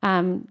 do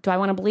I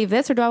want to believe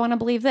this or do I want to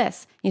believe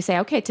this? You say,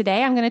 okay,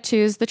 today I'm going to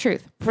choose the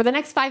truth. For the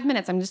next 5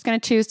 minutes, I'm just going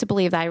to choose to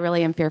believe that I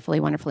really am fearfully,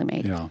 wonderfully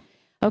made. Yeah.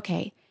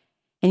 Okay.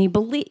 And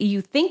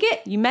you think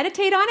it, you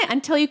meditate on it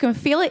until you can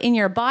feel it in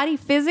your body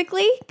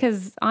physically.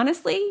 Because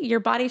honestly, your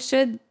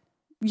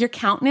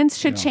countenance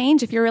should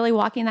change if you're really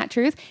walking that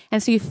truth.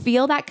 And so you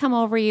feel that come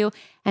over you.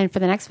 And for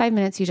the next 5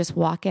 minutes, you just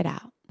walk it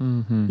out.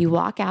 Mm-hmm. You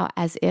walk out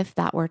as if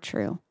that were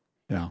true.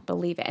 Yeah.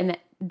 Believe it. And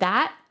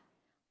that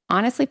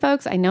honestly,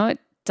 folks, I know it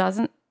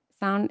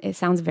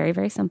sounds very,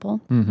 very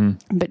simple,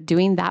 but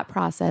doing that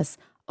process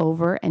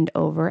over and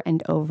over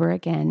and over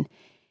again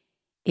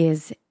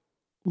is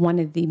one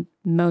of the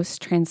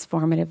most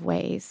transformative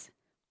ways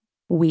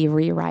we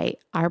rewrite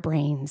our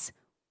brains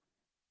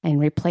and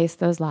replace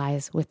those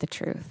lies with the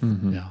truth.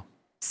 Mm-hmm. Yeah.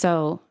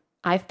 So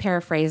I've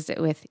paraphrased it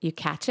with, you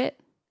catch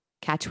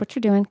what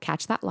you're doing,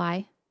 catch that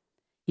lie,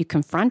 you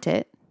confront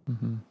it,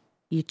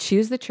 you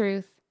choose the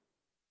truth,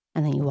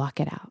 and then you walk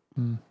it out.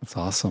 That's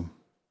awesome.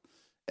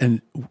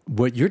 And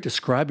what you're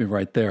describing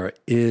right there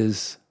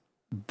is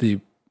the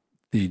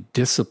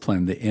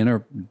discipline, the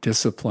inner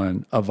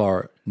discipline of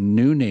our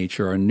new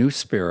nature, our new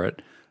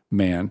spirit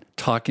man,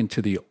 talking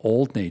to the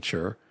old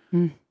nature,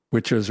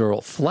 which is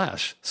our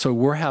flesh. So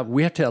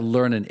we have to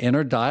learn an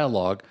inner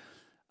dialogue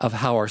of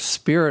how our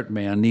spirit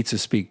man needs to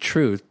speak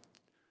truth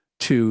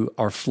to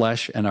our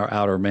flesh and our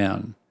outer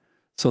man.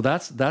 So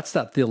that's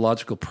that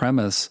theological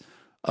premise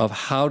of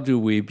how do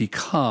we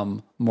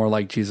become more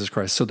like Jesus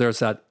Christ. So there's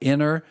that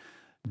inner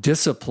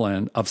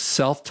discipline of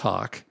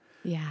self-talk.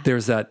 Yeah.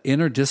 There's that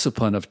inner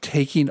discipline of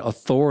taking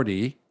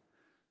authority,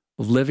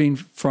 living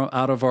from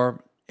out of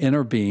our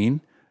inner being,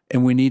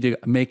 and we need to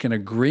make an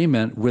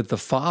agreement with the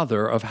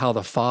Father of how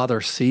the Father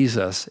sees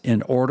us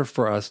in order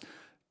for us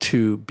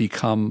to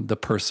become the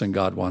person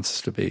God wants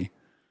us to be.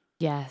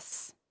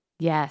 Yes.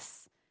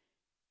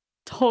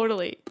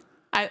 Totally.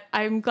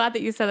 I'm glad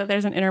that you said that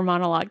there's an inner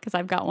monologue, because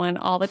I've got one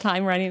all the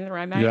time running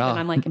around my head, and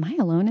I'm like, am I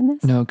alone in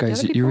this? No,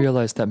 guys, you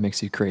realize that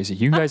makes you crazy.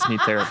 You guys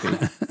need therapy.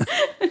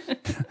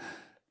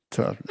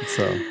 So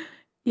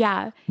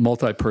yeah,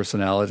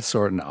 multi-personality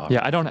sort of.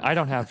 Yeah, I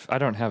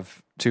don't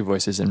have two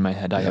voices in my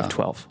head. I have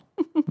 12.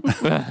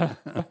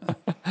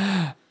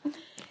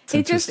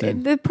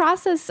 The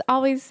process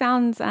always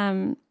sounds.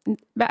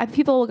 But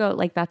people will go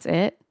like, "That's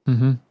it."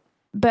 Mm-hmm.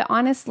 But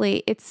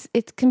honestly,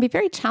 it can be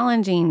very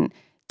challenging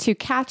to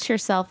catch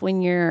yourself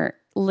when you're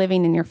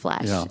living in your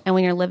flesh and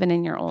when you're living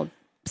in your old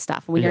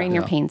stuff, when you're in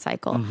your pain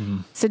cycle.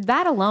 Mm-hmm. So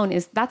that alone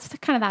that's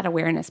kind of that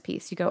awareness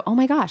piece. You go, oh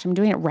my gosh, I'm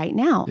doing it right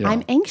now. Yeah.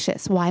 I'm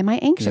anxious. Why am I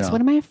anxious? Yeah. What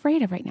am I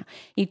afraid of right now?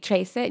 You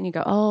trace it and you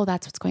go, oh,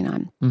 that's what's going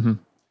on. Mm-hmm.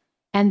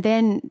 And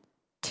then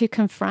to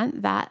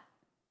confront that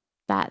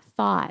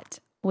thought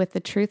with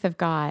the truth of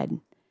God,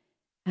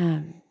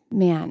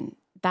 man,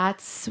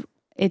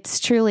 it's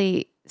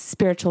truly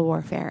spiritual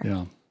warfare.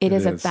 Yeah. It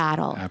is a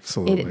battle.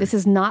 Absolutely. This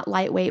is not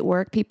lightweight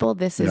work, people.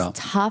 This is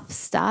tough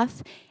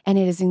stuff, and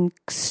it is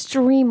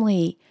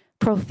extremely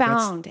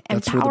profound and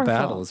that's powerful. Where the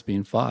battle is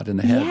being fought, in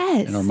the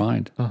head, in our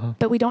mind. Uh-huh.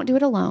 But we don't do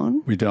it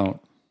alone. We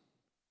don't.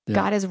 Yeah.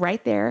 God is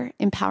right there,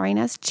 empowering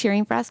us,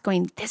 cheering for us,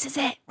 going, this is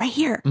it, right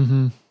here.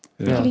 Mm-hmm.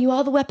 Yeah. Giving you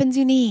all the weapons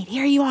you need.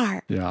 Here you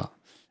are. Yeah.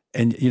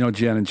 And,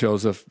 Jen and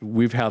Joseph,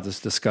 we've had this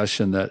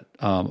discussion that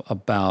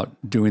about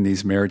doing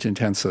these marriage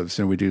intensives,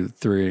 and we do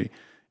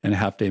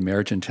 3.5-day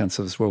marriage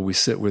intensives where we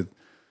sit with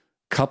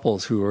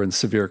couples who are in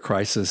severe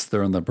crisis.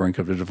 They're on the brink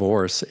of a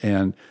divorce.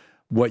 And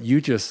what you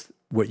just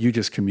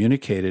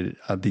communicated,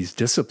 these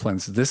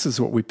disciplines, this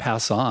is what we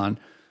pass on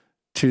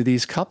to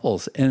these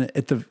couples. And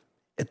at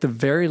the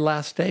very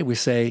last day, we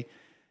say,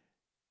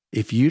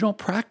 if you don't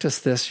practice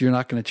this, you're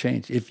not going to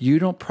change. If you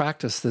don't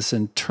practice this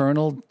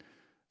internal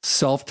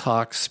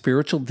self-talk,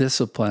 spiritual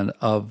discipline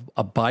of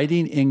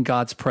abiding in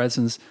God's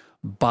presence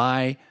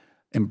by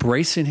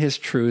embracing his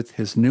truth,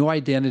 his new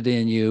identity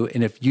in you.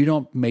 And if you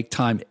don't make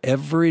time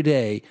every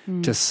day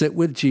to sit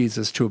with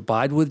Jesus, to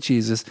abide with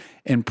Jesus,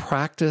 and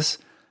practice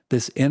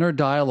this inner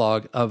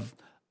dialogue of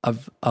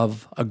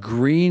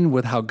agreeing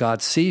with how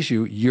God sees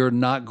you, you're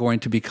not going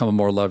to become a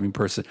more loving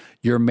person.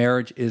 Your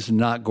marriage is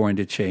not going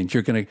to change.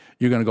 You're going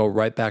to go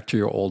right back to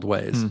your old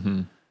ways.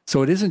 Mm-hmm.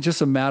 So it isn't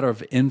just a matter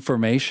of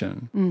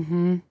information.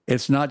 Mm-hmm.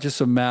 It's not just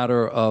a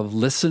matter of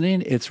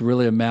listening. It's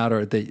really a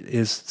matter that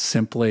is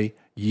simply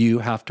you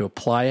have to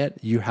apply it.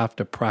 You have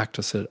to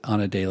practice it on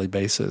a daily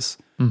basis.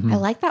 Mm-hmm. I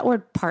like that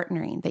word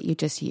partnering that you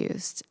just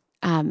used.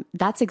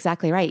 That's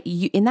exactly right.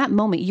 In that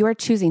moment, you are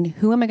choosing,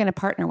 who am I going to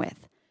partner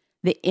with?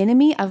 The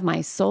enemy of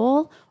my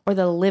soul or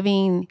the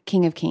living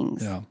King of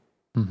Kings? Yeah.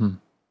 Mm-hmm.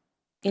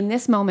 In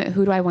this moment,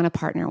 who do I want to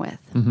partner with?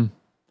 Mm-hmm.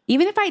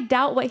 Even if I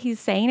doubt what he's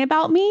saying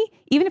about me,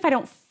 even if I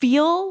don't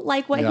feel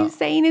like what he's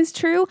saying is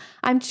true,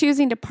 I'm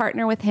choosing to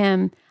partner with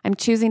him. I'm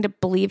choosing to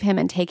believe him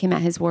and take him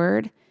at his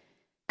word.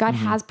 God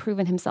has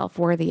proven himself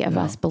worthy of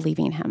us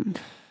believing him.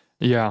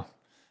 Yeah.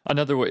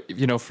 Another way,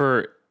 you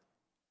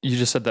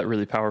just said that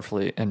really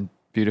powerfully and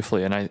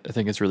beautifully, and I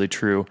think it's really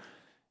true.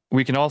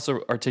 We can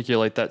also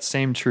articulate that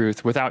same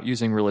truth without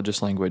using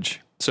religious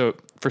language. So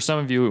for some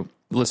of you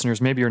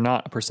listeners, maybe you're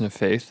not a person of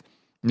faith.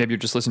 Maybe you're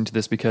just listening to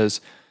this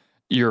because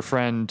your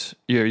friend,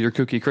 your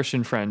kooky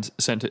Christian friend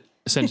sent it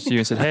to you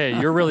and said, hey,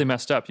 you're really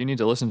messed up. You need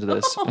to listen to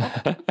this.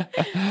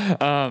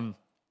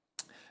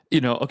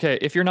 Okay,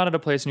 if you're not at a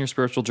place in your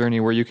spiritual journey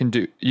where you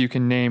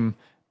can name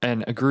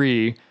and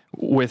agree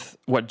with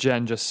what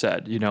Jen just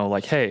said,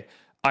 like, hey,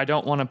 I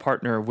don't want to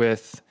partner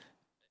with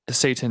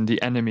Satan,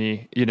 the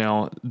enemy,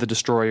 the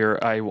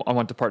destroyer. I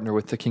want to partner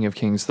with the King of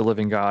Kings, the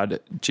living God,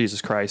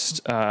 Jesus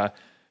Christ,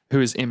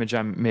 whose image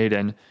I'm made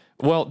in.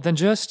 Well, then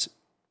just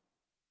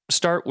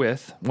start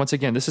with, once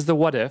again, this is the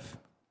what if.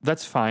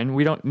 That's fine.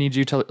 We don't need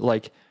you to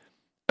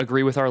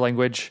agree with our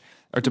language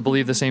or to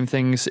believe the same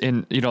things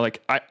in,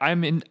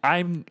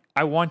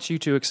 I want you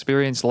to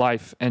experience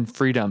life and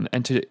freedom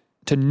and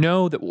to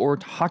know that what we're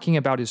talking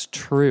about is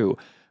true.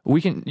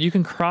 You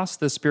can cross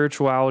the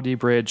spirituality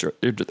bridge or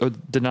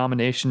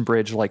denomination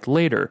bridge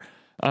later.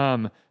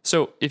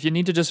 So if you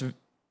need to just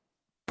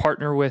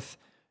partner with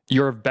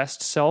your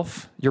best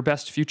self, your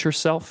best future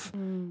self,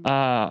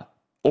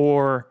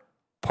 or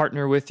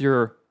partner with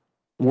your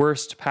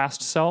worst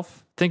past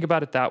self, think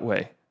about it that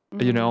way.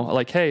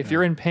 Hey, if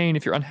you're in pain,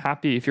 if you're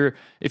unhappy, if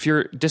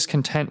you're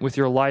discontent with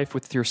your life,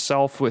 with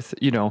yourself,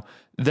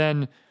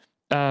 then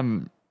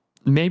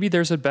maybe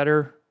there's a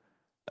better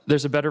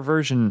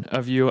version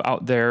of you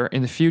out there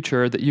in the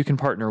future that you can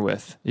partner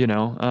with.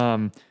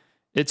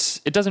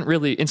 It doesn't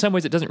really, in some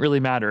ways, it doesn't really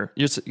matter,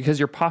 because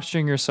you're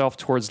posturing yourself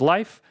towards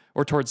life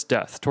or towards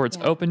death, towards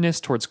openness,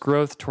 towards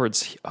growth,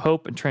 towards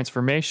hope and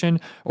transformation,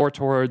 or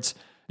towards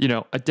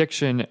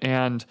addiction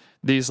and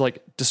these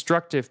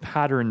destructive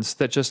patterns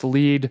that just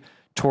lead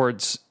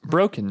towards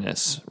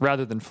brokenness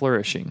rather than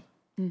flourishing.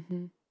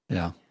 Mm-hmm.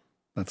 Yeah,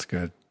 that's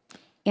good.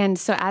 And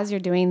so as you're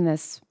doing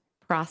this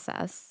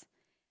process,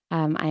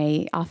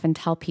 I often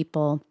tell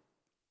people,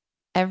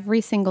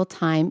 every single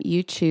time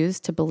you choose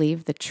to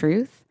believe the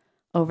truth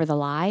over the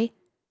lie,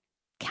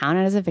 count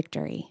it as a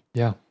victory.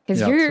 Yeah.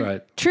 Because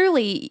you're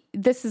truly,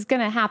 this is going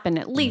to happen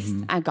at least,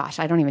 I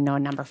don't even know a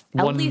number.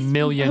 At 1 least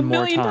million a more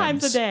million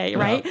times a day,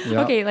 right?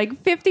 Yeah. Okay,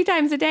 50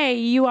 times a day,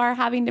 you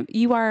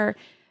are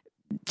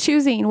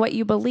choosing what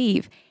you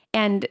believe.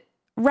 And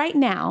right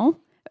now,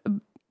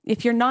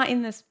 if you're not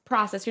in this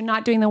process, you're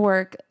not doing the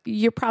work,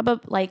 you're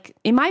probably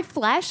in my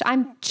flesh,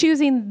 I'm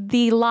choosing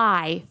the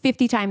lie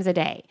 50 times a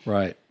day.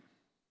 Right.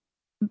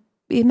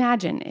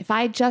 Imagine if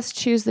I just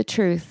choose the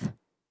truth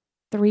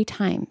 3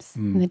 times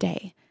in the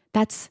day.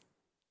 That's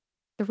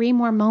 3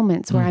 more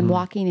moments where I'm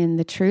walking in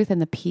the truth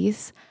and the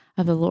peace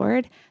of the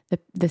Lord,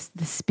 the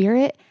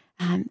Spirit,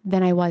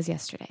 than I was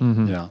yesterday.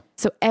 Mm-hmm. Yeah.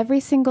 So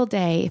every single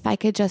day, if I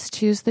could just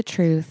choose the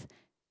truth,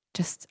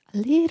 just a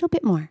little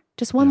bit more,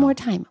 just one more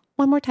time.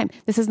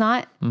 This is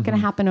not going to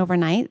happen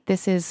overnight.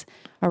 This is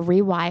a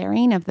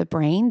rewiring of the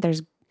brain.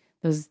 There's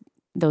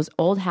those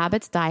old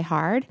habits die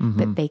hard,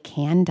 but they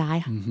can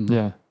die. Mm-hmm.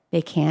 Yeah.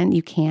 They can,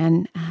 you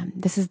can.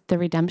 This is the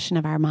redemption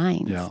of our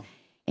minds. Yeah.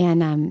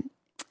 And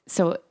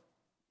so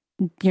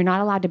you're not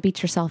allowed to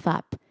beat yourself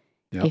up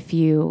if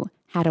you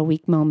had a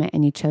weak moment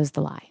and you chose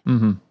the lie.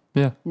 Mm-hmm.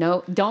 Yeah.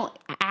 No, don't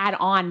add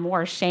on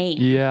more shame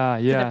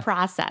to the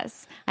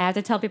process. I have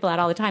to tell people that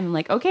all the time. I'm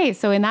like, okay,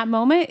 so in that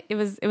moment, it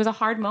was a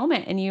hard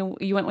moment and you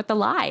went with the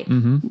lie.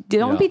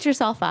 Don't beat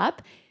yourself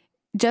up.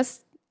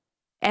 Just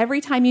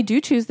every time you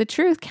do choose the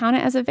truth, count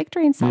it as a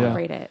victory and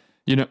celebrate it.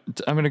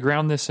 I'm going to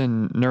ground this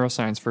in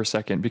neuroscience for a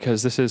second,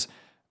 because this is,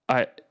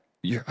 I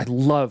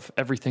love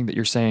everything that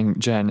you're saying,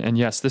 Jen. And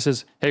yes, this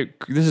is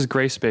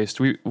grace-based.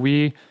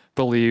 We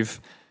believe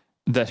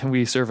that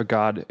we serve a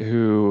God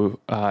who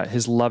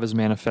his love is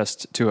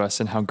manifest to us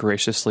and how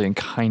graciously and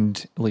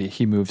kindly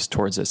he moves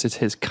towards us. It's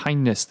his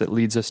kindness that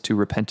leads us to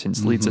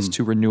repentance, leads us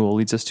to renewal,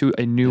 leads us to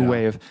a new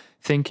way of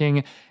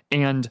thinking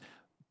and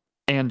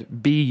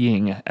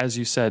being. As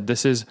you said,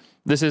 this is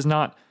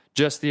not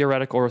just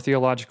theoretical or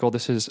theological.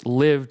 This is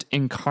lived,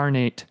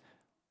 incarnate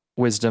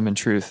wisdom and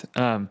truth.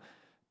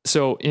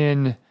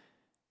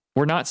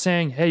 We're not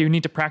saying, hey, you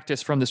need to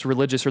practice from this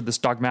religious or this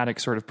dogmatic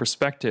sort of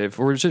perspective.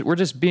 We're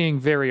just being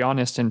very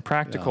honest and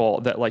practical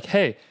that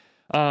hey,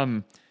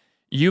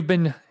 you've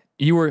been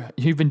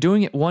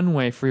doing it one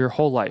way for your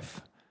whole life.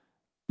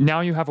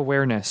 Now you have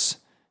awareness.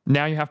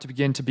 Now you have to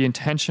begin to be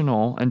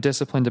intentional and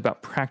disciplined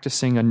about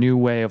practicing a new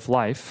way of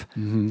life.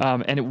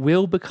 And it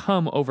will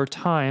become over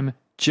time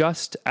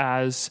just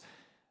as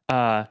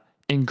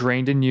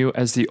ingrained in you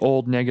as the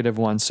old negative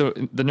one. So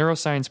the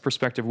neuroscience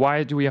perspective,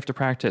 why do we have to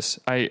practice?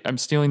 I'm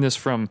stealing this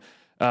from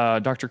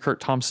Dr. Kurt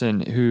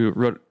Thompson,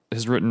 who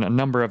has written a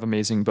number of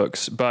amazing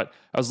books, but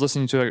I was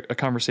listening to a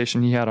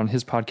conversation he had on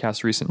his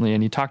podcast recently,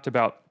 and he talked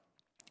about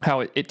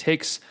how it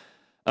takes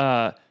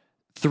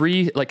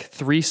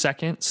 3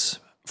 seconds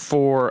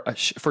for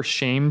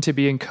shame to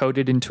be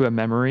encoded into a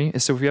memory.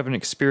 So if you have an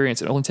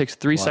experience, it only takes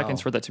 3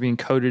 seconds for that to be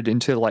encoded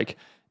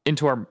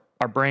into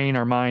our brain,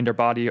 our mind, our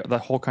body, the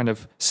whole kind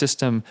of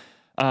system.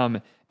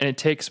 And it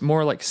takes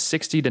more like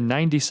 60 to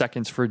 90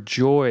 seconds for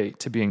joy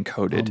to be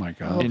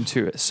encoded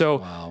into it.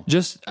 So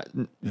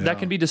that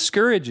can be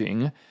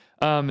discouraging.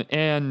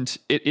 And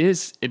it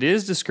is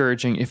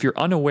discouraging if you're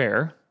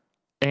unaware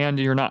and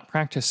you're not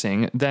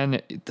practicing.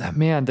 Then,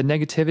 man, the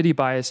negativity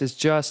bias is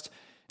just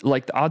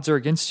like the odds are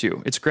against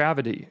you. It's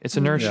gravity, it's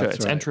inertia,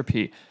 it's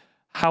entropy.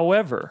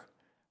 However,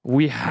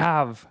 we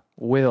have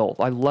will.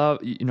 I love,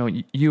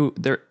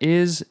 there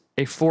is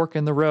a fork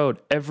in the road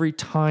every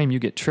time you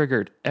get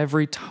triggered,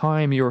 every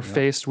time you're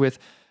faced with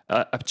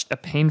a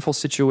painful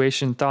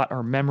situation, thought,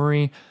 or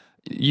memory.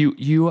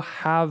 You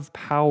have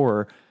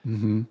power.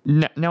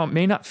 Now, it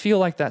may not feel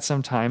like that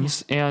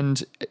sometimes,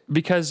 and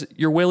because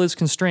your will is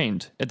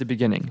constrained at the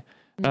beginning.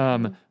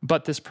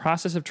 But this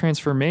process of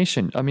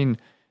transformation, I mean,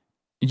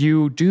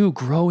 you do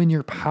grow in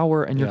your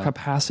power and your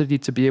capacity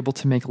to be able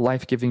to make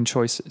life-giving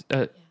choices,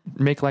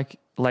 make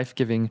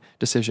life-giving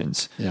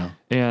decisions.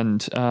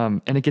 And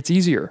it gets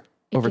easier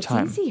over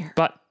time. Easier.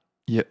 But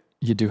you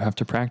do have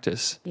to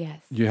practice.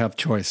 Yes. You have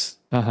choice.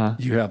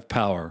 You have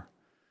power.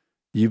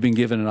 You've been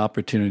given an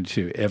opportunity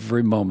to.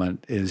 Every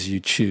moment is you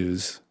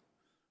choose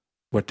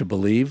what to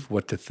believe,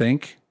 what to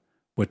think,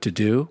 what to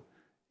do.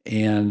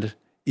 And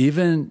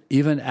even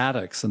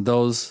addicts and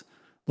those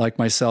like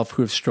myself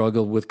who have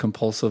struggled with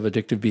compulsive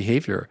addictive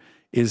behavior,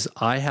 is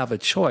I have a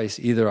choice.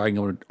 Either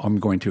I'm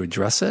going to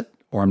address it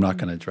or I'm not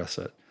going to address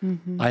it.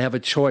 I have a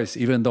choice,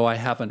 even though I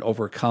haven't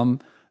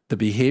overcome the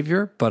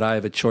behavior, but I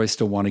have a choice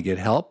to want to get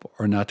help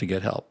or not to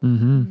get help.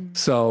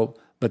 So,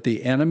 but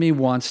the enemy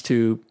wants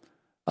to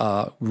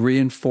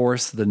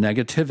reinforce the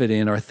negativity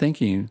in our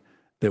thinking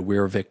that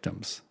we're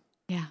victims,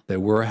 that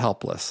we're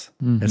helpless.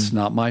 It's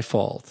not my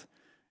fault.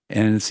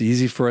 And it's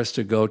easy for us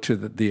to go to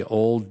the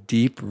old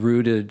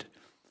deep-rooted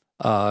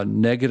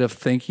negative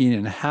thinking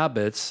and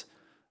habits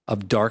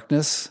of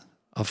darkness,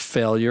 of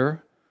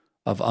failure,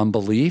 of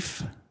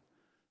unbelief,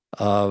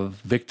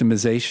 of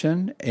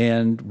victimization,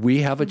 and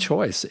we have a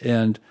choice.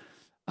 And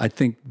I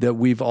think that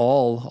we have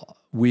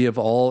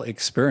all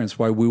experienced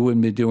why we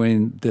wouldn't be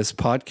doing this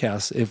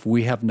podcast if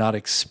we have not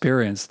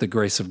experienced the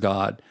grace of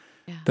God.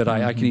 That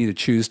I can either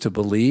choose to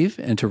believe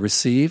and to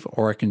receive,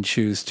 or I can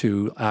choose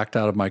to act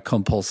out of my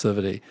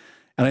compulsivity.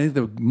 And I think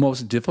the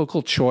most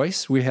difficult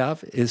choice we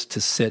have is to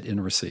sit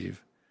and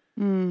receive.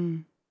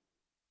 I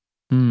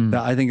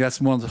think that's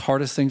one of the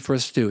hardest things for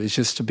us to do, is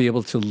just to be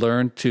able to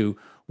learn to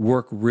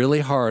work really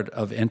hard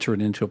of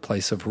entering into a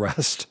place of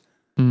rest.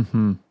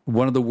 One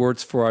of the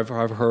words for, I've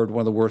heard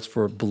one of the words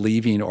for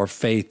believing or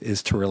faith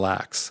is to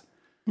relax.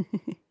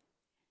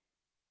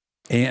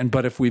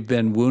 But if we've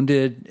been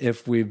wounded,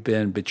 if we've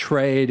been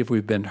betrayed, if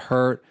we've been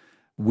hurt,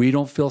 we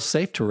don't feel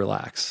safe to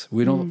relax.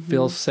 We don't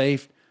feel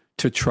safe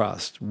to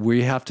trust.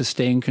 We have to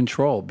stay in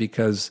control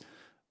because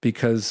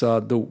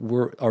our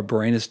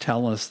brain is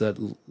telling us that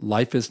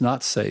life is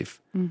not safe.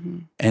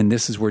 And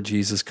this is where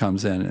Jesus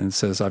comes in and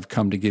says, I've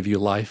come to give you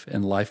life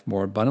and life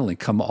more abundantly.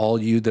 Come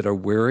all you that are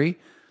weary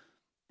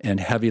and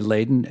heavy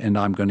laden, and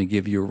I'm going to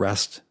give you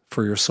rest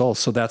for your soul.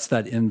 So that's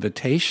that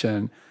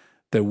invitation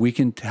that we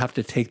can have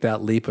to take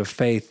that leap of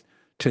faith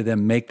to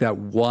then make that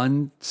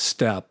one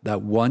step,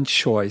 that one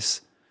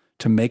choice,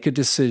 to make a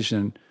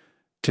decision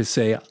to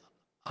say,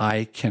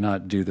 I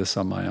cannot do this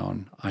on my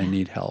own. I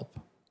need help.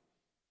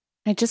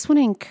 I just want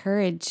to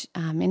encourage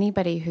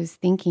anybody who's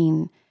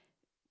thinking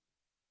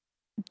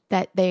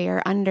that they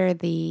are under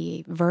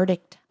the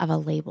verdict of a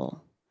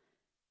label,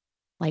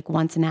 like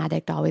once an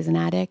addict, always an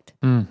addict,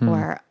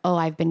 or,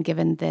 I've been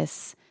given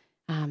this,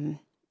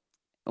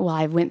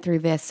 I went through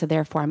this, so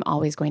therefore I'm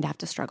always going to have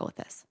to struggle with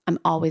this. I'm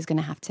always going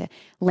to have to.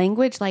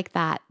 Language like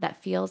that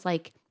feels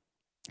like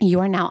you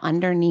are now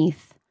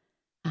underneath,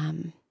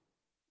 some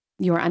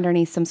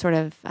sort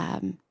of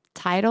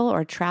title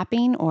or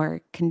trapping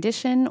or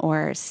condition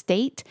or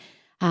state.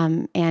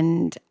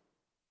 And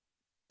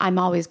I'm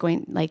always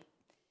going, like,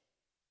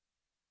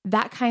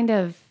 that kind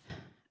of,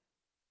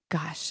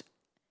 gosh,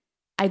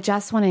 I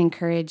just want to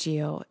encourage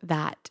you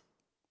that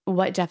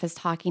what Jeff is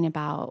talking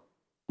about,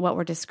 what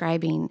we're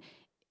describing,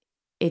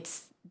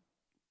 it's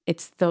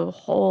the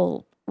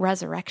whole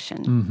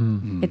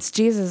resurrection. It's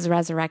Jesus'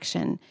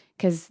 resurrection,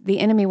 because the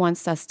enemy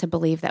wants us to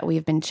believe that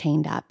we've been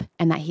chained up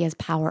and that he has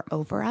power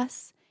over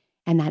us.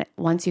 And that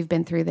once you've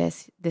been through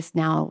this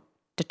now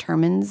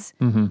determines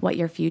what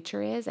your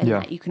future is, and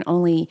that you can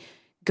only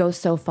go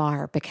so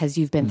far because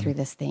you've been through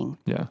this thing.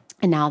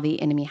 And now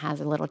the enemy has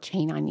a little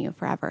chain on you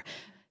forever.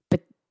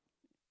 But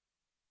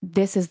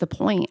this is the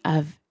point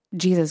of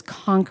Jesus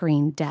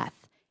conquering death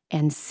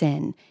and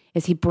sin,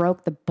 is he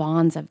broke the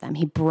bonds of them.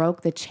 He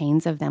broke the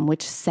chains of them,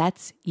 which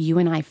sets you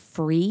and I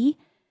free,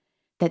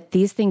 that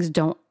these things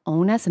don't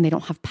own us and they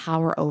don't have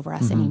power over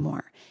us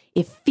anymore.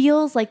 It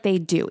feels like they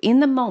do in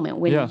the moment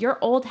when your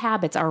old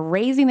habits are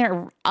raising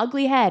their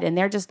ugly head and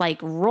they're just like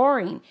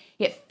roaring.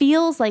 It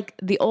feels like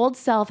the old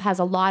self has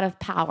a lot of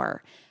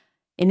power.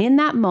 And in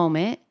that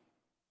moment,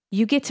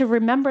 you get to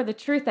remember the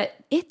truth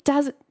that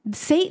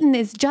Satan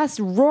is just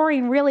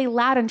roaring really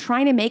loud and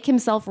trying to make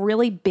himself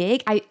really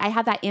big. I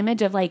have that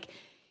image of like,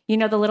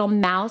 the little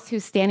mouse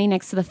who's standing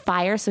next to the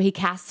fire. So he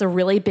casts a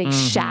really big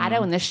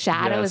shadow, and the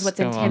shadow is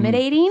what's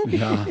intimidating.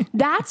 Yeah.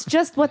 That's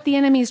just what the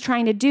enemy is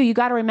trying to do. You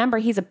got to remember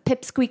he's a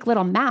pipsqueak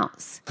little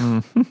mouse,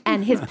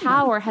 and his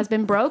power has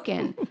been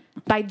broken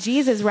by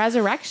Jesus'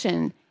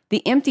 resurrection.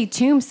 The empty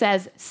tomb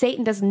says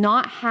Satan does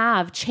not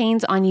have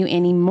chains on you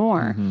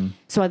anymore.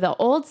 So the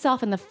old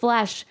self and the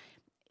flesh,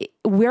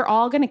 we're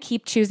all going to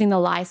keep choosing the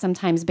lie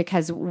sometimes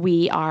because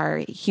we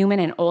are human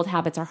and old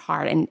habits are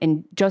hard.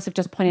 And Joseph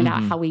just pointed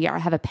out how we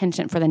have a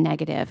penchant for the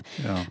negative.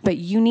 Yeah. But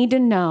you need to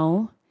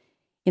know,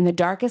 in the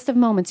darkest of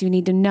moments, you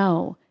need to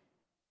know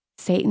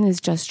Satan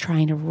is just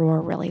trying to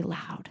roar really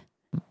loud.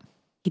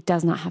 He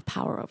does not have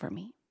power over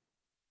me.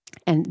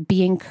 And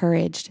be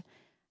encouraged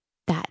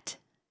that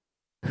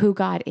who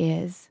God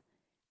is,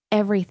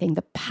 everything,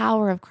 the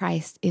power of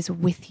Christ is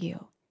with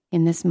you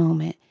in this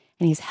moment,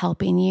 and he's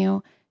helping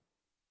you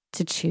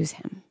to choose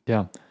him.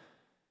 Yeah.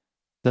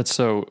 That's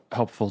so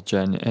helpful,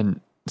 Jen.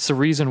 And it's the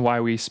reason why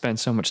we spend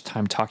so much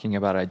time talking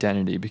about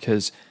identity,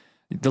 because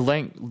the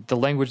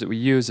language that we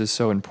use is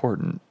so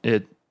important.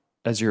 It,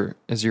 as you're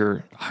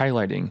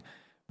highlighting,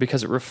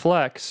 because it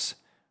reflects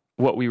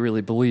what we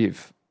really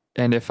believe.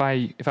 And if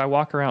I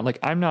walk around like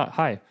I'm not,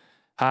 hi,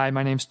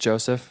 my name's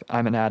Joseph,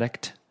 I'm an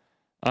addict.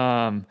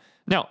 Now,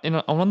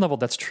 on one level,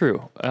 that's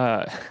true,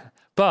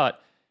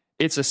 but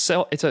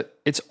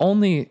it's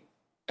only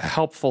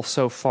helpful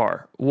so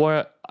far.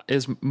 What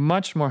is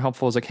much more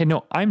helpful is like, hey,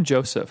 no, I'm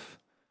Joseph,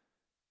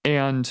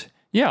 and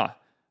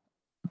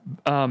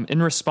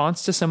in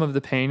response to some of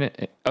the pain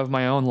of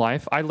my own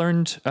life, I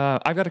learned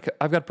I've got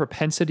a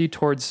propensity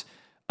towards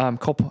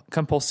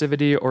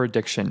compulsivity or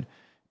addiction,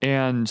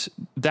 and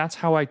that's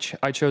how I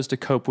chose to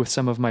cope with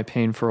some of my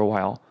pain for a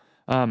while.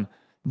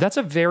 That's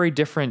a very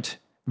different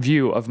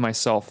view of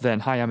myself than,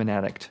 hi, I'm an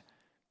addict.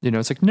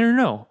 It's like,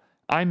 no,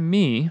 I'm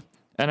me.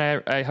 And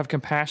I have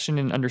compassion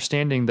and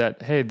understanding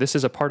that, hey, this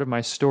is a part of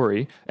my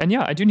story. And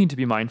yeah, I do need to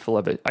be mindful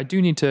of it. I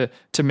do need to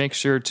make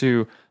sure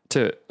to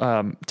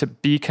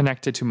be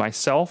connected to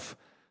myself,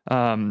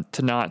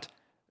 to not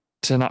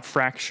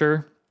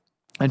fracture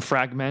and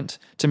fragment,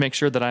 to make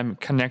sure that I'm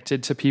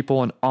connected to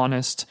people in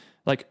honest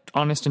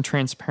and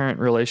transparent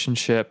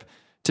relationship,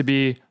 to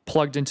be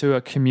plugged into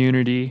a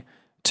community,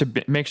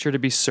 make sure to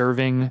be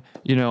serving.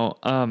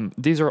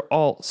 These are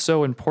all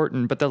so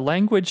important. But the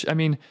language,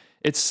 I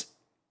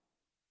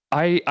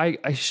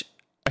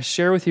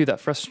share with you that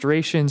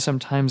frustration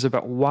sometimes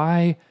about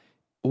why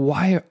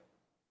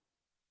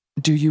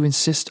do you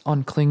insist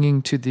on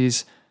clinging to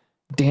these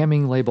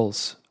damning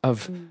labels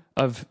of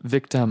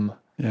victim,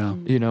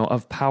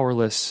 of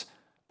powerless,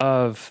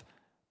 of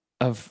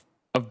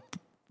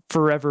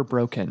forever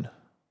broken,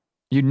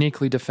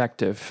 uniquely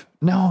defective.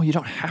 No, you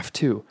don't have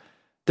to.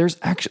 There's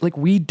actually,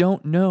 we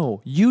don't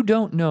know. You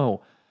don't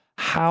know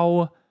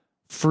how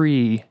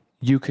free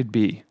you could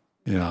be.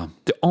 Yeah.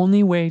 The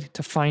only way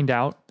to find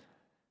out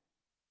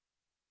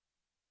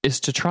is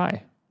to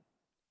try.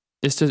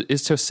 Is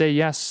to say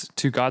yes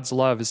to God's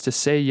love, is to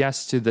say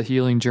yes to the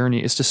healing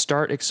journey, is to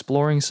start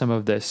exploring some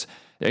of this.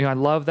 I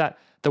love that,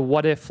 the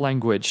what if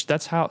language.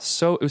 That's how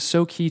it was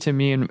so key to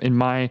me in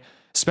my,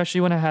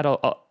 especially when I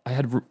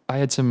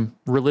had some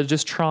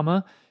religious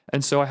trauma,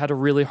 and so I had a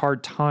really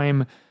hard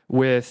time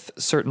with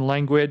certain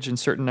language and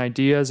certain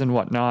ideas and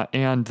whatnot.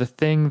 And the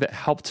thing that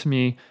helped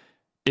me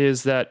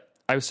is that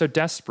I was so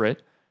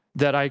desperate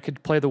that I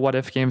could play the what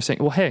if game, saying,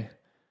 well, hey,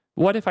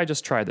 what if I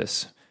just try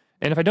this?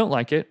 And if I don't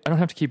like it, I don't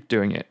have to keep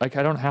doing it. Like,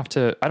 I don't have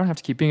to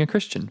keep being a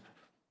Christian.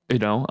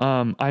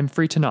 I'm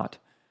free to not.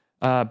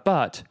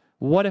 But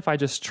what if I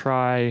just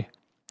try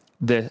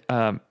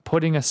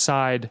putting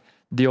aside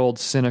the old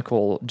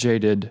cynical,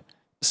 jaded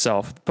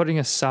self, putting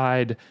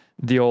aside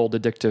the old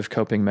addictive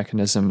coping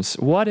mechanisms?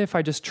 What if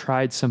I just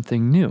tried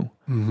something new?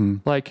 Mm-hmm.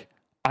 Like,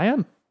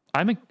 I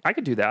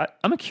could do that.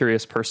 I'm a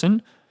curious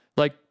person.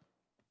 Like,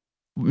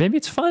 maybe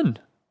it's fun,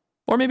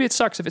 or maybe it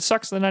sucks. If it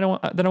sucks, then I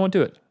won't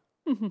do it.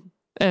 Mm-hmm.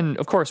 And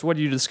of course, what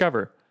do you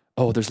discover?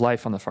 Oh, there's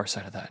life on the far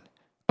side of that.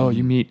 Oh,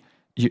 you meet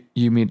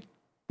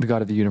the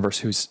God of the universe,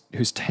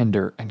 who's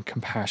tender and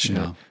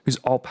compassionate, who's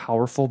all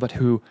powerful, but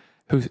who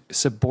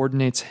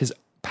subordinates his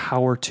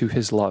power to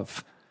his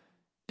love.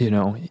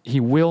 He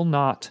will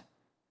not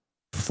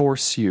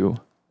force you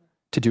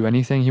to do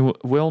anything. He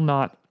will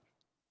not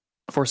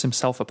force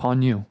himself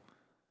upon you.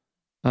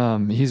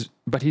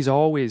 But he's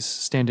always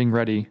standing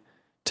ready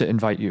to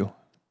invite you.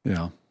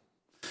 Yeah.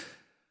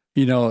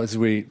 As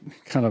we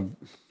kind of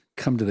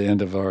come to the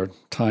end of our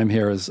time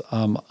here,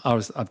 I'm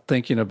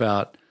thinking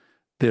about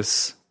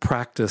this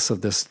practice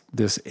of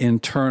this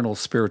internal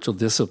spiritual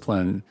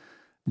discipline,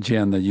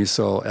 Jen, that you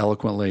so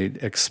eloquently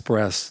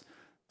expressed,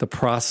 the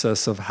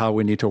process of how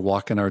we need to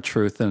walk in our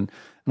truth. And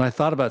I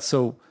thought about,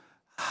 so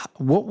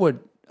what would,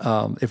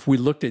 if we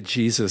looked at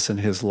Jesus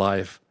and his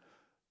life,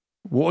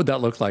 what would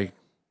that look like?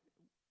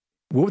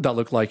 What would that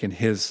look like in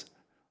his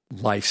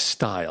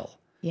lifestyle?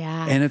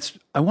 Yeah. And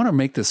I want to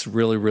make this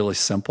really, really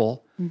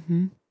simple.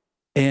 Mm-hmm.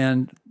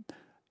 And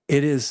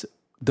it is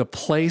the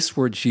place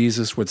where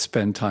Jesus would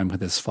spend time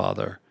with his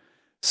Father.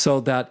 So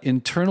that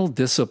internal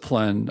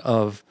discipline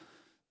of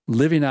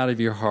living out of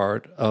your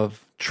heart,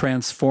 of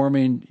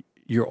transforming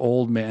your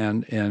old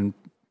man and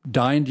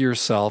dying to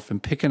yourself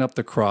and picking up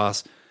the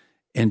cross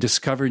and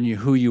discovering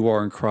who you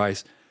are in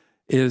Christ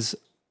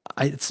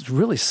it's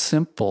really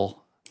simply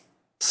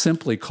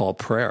called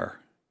prayer.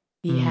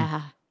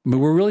 Yeah. I mean,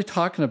 we're really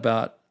talking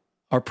about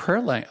our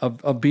prayer life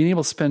of being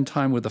able to spend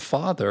time with the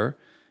Father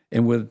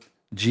and with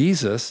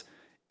Jesus.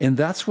 And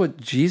that's what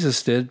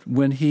Jesus did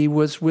when he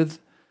was with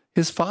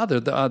his Father.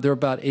 There are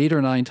about 8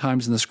 or 9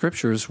 times in the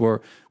scriptures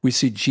where we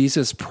see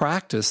Jesus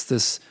practice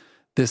this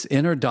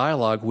inner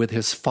dialogue with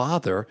his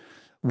Father,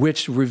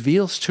 which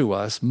reveals to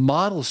us,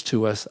 models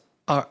to us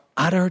our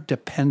utter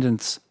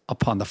dependence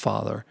upon the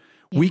Father.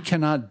 Yeah. We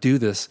cannot do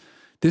this.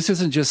 This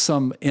isn't just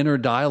some inner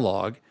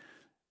dialogue.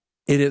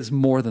 It is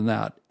more than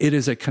that. It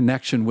is a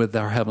connection with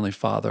our Heavenly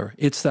Father.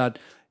 It's that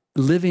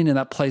living in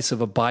that place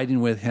of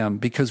abiding with him,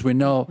 because we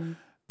know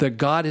that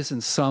God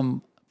isn't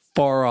some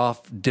far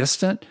off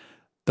distant.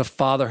 The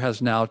Father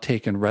has now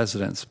taken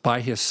residence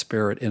by his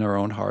Spirit in our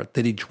own heart,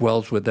 that he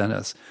dwells within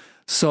us.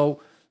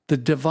 So the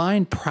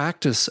divine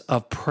practice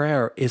of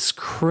prayer is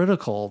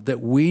critical,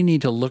 that we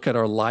need to look at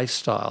our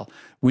lifestyle.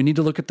 We need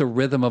to look at the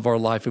rhythm of our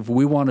life. If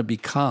we want to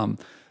become,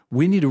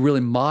 we need to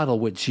really model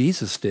what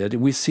Jesus did.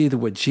 And we see that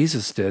what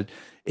Jesus did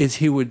is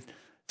he would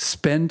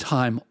spend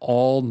time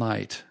all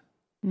night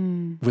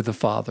with the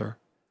Father.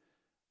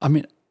 I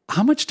mean,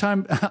 how much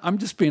time, I'm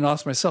just being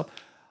honest myself,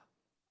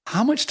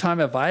 how much time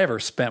have I ever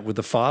spent with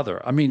the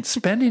Father? I mean,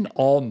 spending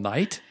all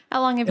night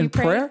How long have in you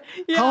prayed? prayer?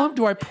 Yeah. How long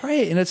do I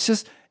pray? And it's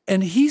just,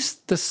 and he's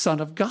the Son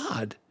of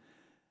God.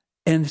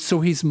 And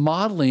so he's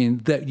modeling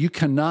that you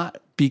cannot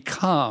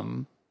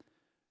become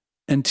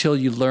until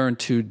you learn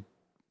to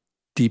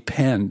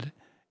depend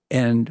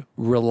and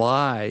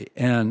rely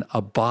and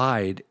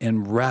abide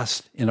and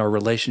rest in our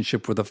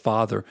relationship with the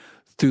Father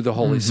through the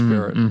Holy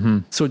Spirit.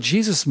 So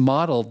Jesus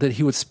modeled that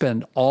he would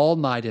spend all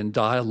night in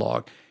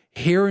dialogue,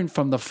 hearing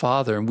from the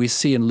Father. And we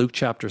see in Luke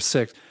chapter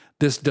 6,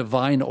 this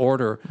divine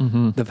order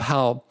of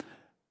how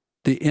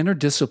the inner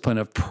discipline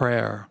of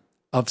prayer,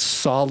 of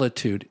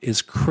solitude,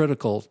 is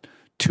critical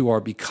to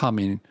our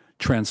becoming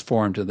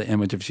transformed to the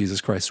image of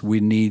Jesus Christ. We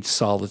need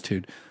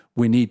solitude.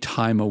 We need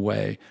time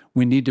away.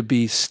 We need to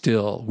be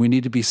still. We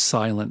need to be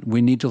silent.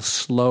 We need to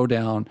slow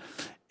down.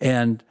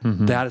 And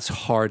that is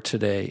hard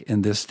today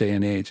in this day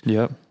and age.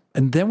 Yep.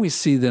 And then we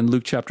see then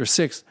Luke chapter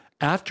 6,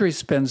 after he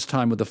spends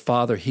time with the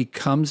Father, he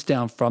comes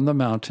down from the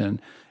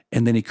mountain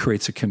and then he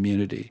creates a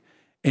community.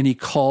 And he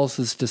calls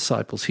his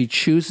disciples. He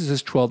chooses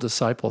his 12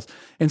 disciples.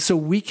 And so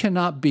we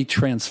cannot be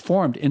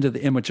transformed into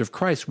the image of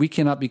Christ. We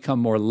cannot become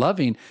more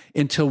loving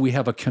until we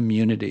have a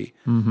community.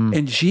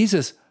 And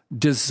Jesus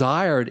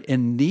desired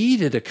and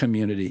needed a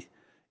community.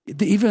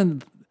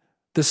 Even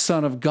the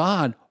Son of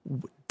God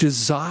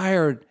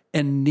desired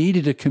and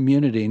needed a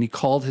community. And he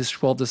called his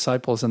 12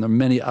 disciples, and there are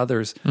many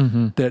others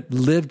that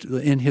lived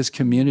in his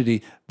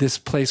community, this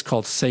place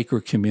called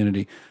sacred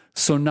community.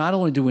 So not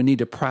only do we need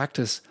to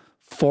practice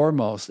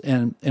foremost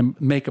and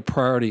make a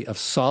priority of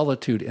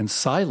solitude and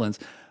silence,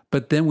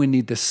 but then we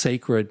need the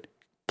sacred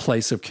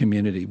place of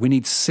community. We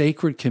need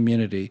sacred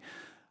community.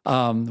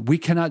 We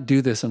cannot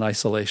do this in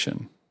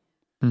isolation.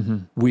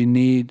 We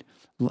need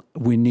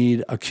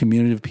a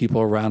community of people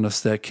around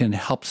us that can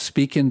help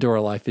speak into our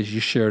life, as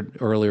you shared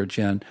earlier,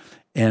 Jen.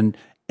 And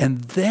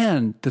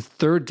then the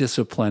third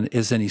discipline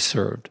is then he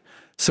served.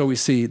 So we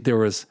see there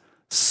was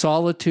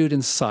solitude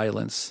and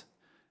silence.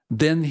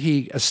 Then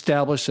he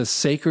established a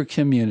sacred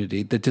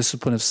community, the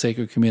discipline of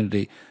sacred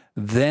community.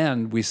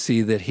 Then we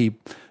see that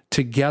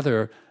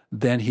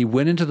then he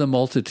went into the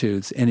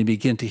multitudes and he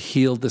began to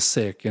heal the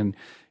sick, and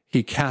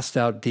he cast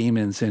out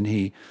demons, and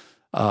he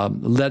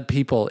led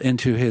people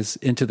into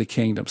the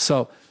kingdom.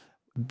 So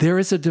there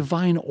is a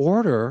divine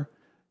order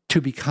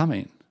to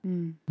becoming.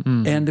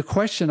 And the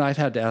question I've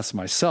had to ask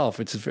myself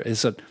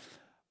is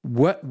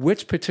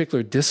which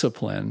particular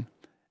discipline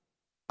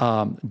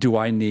do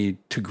I need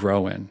to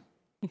grow in?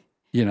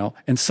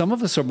 And some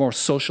of us are more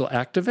social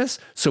activists,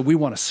 so we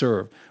want to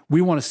serve.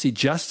 We want to see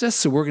justice,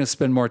 so we're going to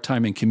spend more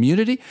time in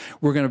community.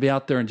 We're going to be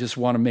out there and just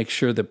want to make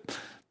sure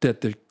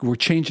that we're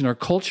changing our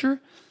culture.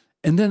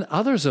 And then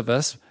others of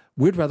us,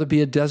 we'd rather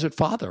be a desert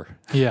father.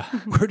 Yeah.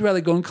 We'd rather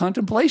go in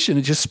contemplation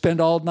and just spend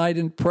all night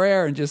in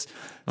prayer and just,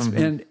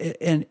 and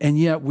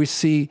yet we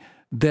see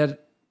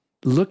that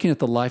looking at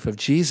the life of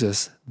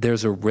Jesus,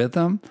 there's a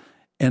rhythm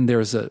and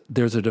there's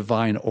a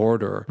divine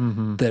order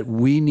that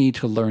we need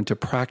to learn to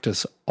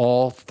practice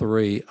all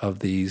three of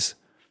these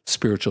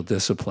spiritual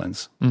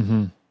disciplines.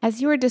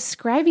 As you were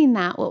describing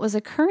that, what was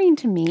occurring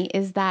to me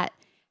is that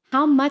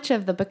how much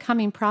of the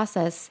becoming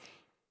process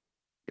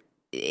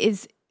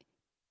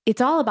it's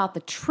all about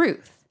the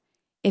truth.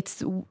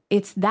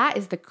 That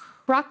is the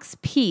crux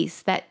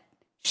piece that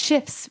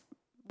shifts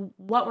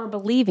what we're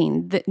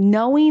believing, that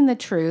knowing the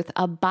truth,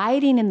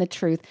 abiding in the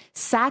truth,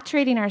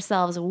 saturating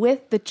ourselves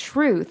with the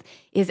truth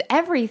is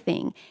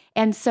everything.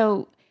 And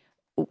so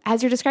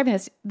as you're describing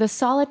this, the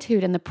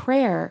solitude and the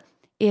prayer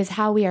is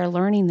how we are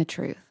learning the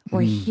truth.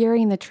 We're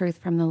hearing the truth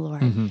from the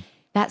Lord.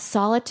 That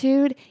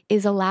solitude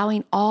is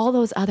allowing all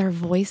those other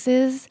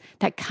voices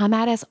that come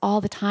at us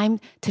all the time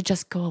to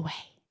just go away.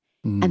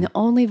 And the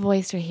only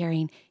voice you're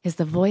hearing is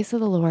the voice of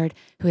the Lord,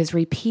 who is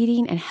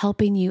repeating and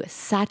helping you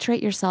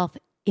saturate yourself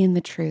in the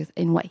truth,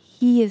 in what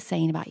he is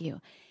saying about you.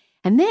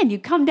 And then you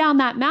come down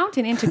that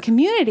mountain into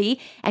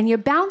community and you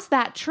bounce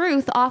that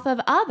truth off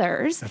of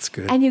others. That's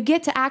good. And you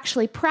get to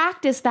actually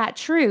practice that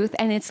truth,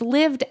 and it's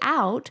lived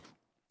out.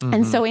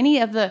 And so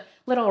any of the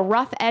little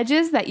rough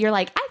edges that you're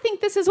like, I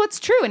think this is what's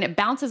true, and it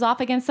bounces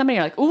off against somebody,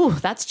 you're like, ooh,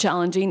 that's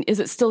challenging.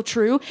 Is it still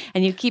true?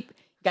 And you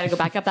got to go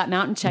back up that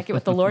mountain, check it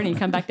with the Lord, and you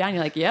come back down.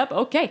 You're like, yep,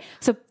 okay.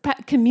 So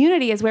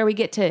community is where we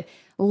get to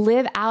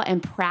live out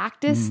and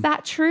practice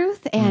that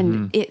truth,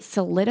 and it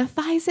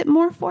solidifies it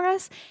more for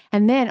us.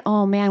 And then,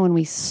 oh man, when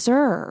we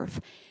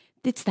serve,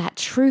 it's that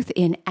truth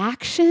in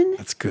action.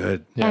 That's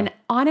good. Yeah. And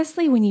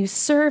honestly, when you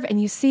serve and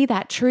you see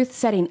that truth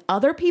setting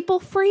other people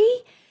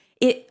free,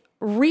 it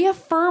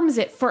reaffirms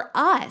it for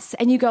us.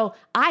 And you go,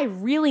 I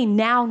really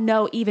now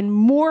know even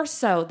more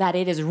so that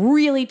it is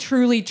really,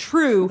 truly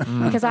true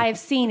because I have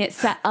seen it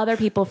set other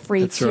people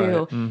free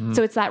too. Right.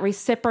 So it's that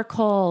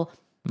reciprocal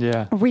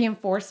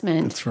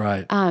reinforcement. That's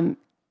right.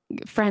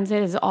 Friends,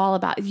 it is all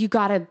about, you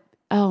got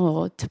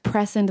to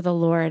press into the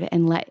Lord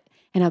and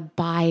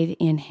abide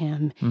in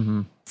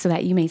him so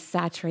that you may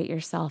saturate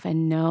yourself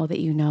and know that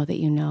you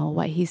know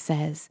what he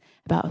says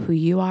about who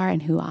you are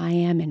and who I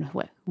am and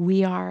what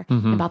we are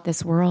about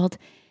this world.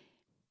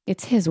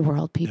 It's his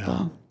world,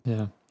 people.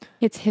 Yeah.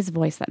 It's his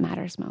voice that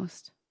matters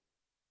most.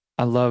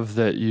 I love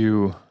that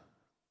you,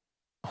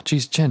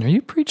 geez, Jen, are you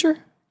a preacher?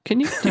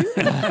 Can you do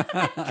that?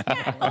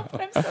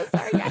 I'm so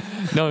sorry,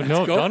 guys.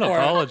 No, don't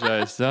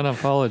apologize. Don't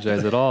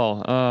apologize at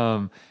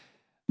all.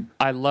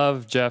 I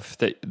love, Jeff,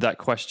 that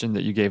question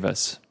that you gave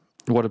us.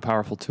 What a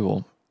powerful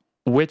tool.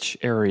 Which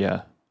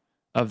area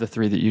of the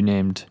three that you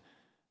named,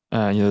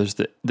 there's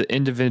the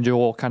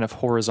individual kind of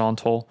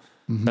horizontal,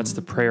 that's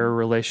the prayer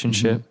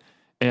relationship.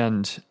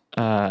 And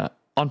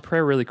on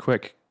prayer, really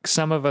quick,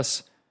 some of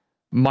us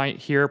might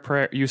hear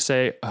prayer. You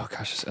say, oh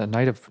gosh,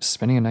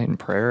 spending a night in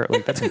prayer,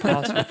 like that's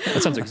impossible.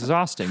 That sounds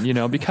exhausting,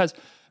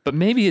 but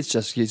maybe it's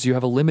just because you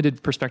have a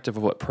limited perspective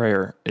of what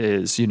prayer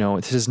is.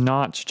 It is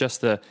not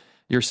just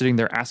you're sitting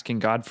there asking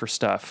God for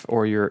stuff,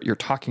 or you're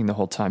talking the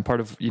whole time. Part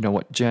of,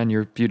 what Jen,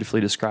 you're beautifully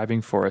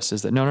describing for us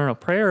is that no,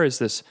 prayer is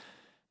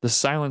the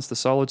silence, the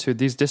solitude,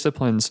 these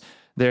disciplines,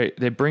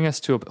 they bring us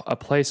to a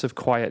place of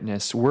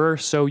quietness. We're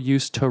so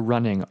used to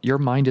running. Your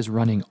mind is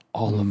running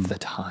all of the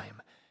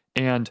time.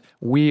 And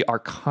we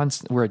are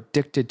we're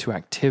addicted to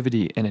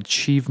activity and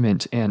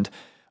achievement and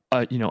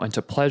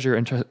to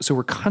pleasure. So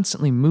we're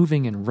constantly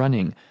moving and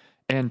running.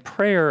 And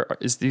prayer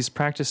is these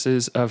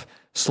practices of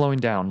slowing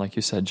down, like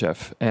you said,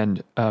 Jeff,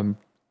 and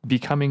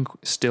becoming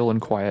still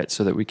and quiet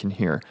so that we can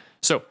hear.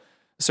 So,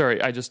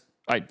 sorry, I just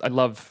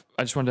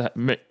wanted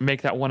to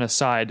make that one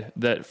aside,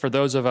 that for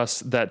those of us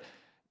that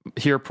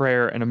hear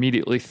prayer and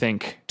immediately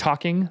think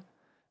talking,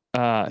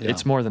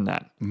 it's more than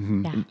that.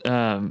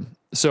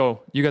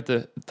 So you got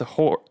the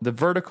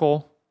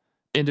vertical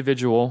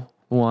individual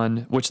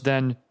one, which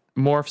then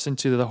morphs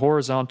into the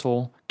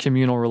horizontal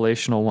communal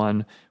relational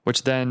one,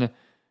 which then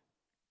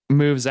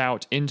moves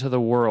out into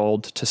the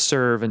world to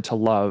serve and to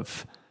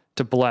love,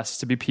 to bless,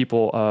 to be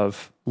people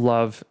of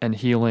love and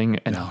healing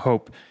and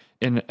hope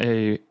in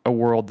a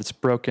world that's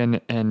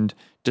broken and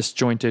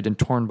disjointed and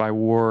torn by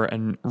war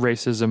and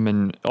racism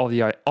and all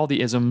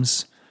the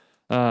isms.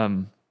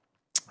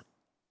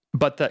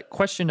 But that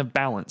question of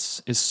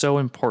balance is so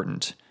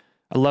important.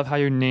 I love how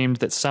you named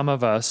that some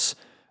of us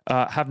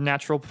have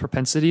natural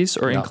propensities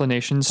or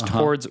inclinations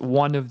towards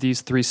one of these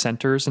three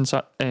centers, and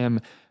so,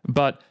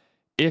 but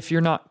if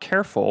you're not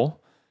careful,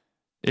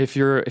 if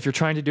you're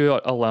trying to do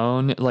it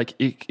alone, like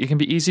it can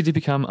be easy to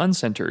become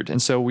uncentered,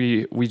 and so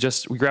we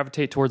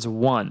gravitate towards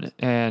one,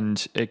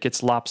 and it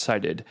gets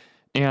lopsided.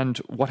 And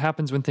what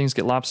happens when things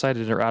get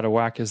lopsided or out of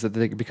whack is that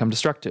they become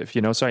destructive.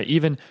 So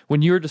even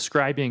when you're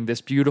describing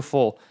this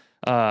beautiful,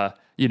 role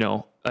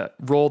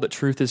that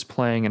truth is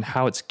playing and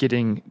how it's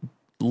getting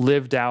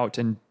lived out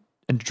and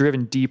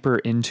driven deeper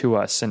into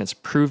us, and it's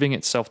proving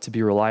itself to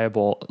be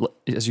reliable,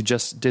 as you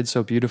just did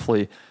so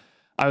beautifully,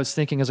 I was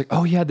thinking, I was like,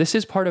 oh yeah, this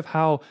is part of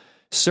how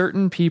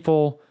certain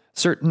people,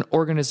 certain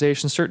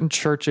organizations, certain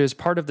churches,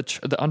 part of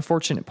the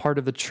unfortunate part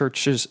of the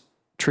church's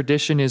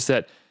tradition is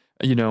that,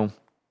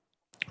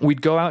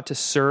 we'd go out to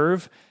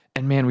serve,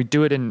 and man, we'd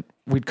do it and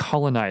we'd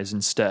colonize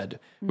instead.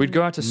 We'd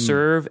go out to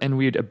serve and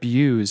we'd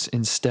abuse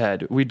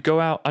instead. We'd go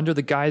out under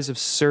the guise of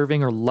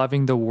serving or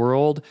loving the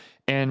world,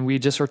 and we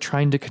just are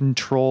trying to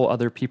control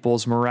other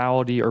people's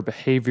morality or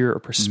behavior or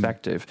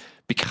perspective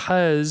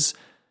because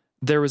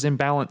there was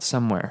imbalance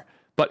somewhere.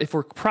 But if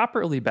we're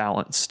properly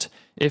balanced,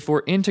 if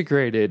we're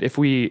integrated, if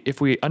we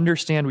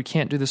understand we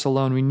can't do this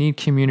alone, we need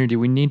community,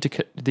 we need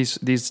these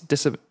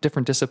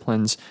different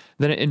disciplines,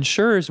 then it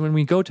ensures when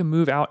we go to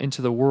move out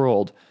into the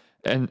world,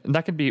 and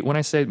that could be, when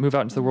I say move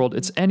out into the world,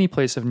 it's any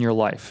place in your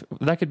life.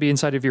 That could be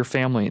inside of your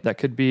family, that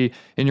could be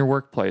in your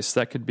workplace,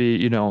 that could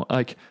be,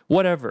 like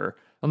whatever,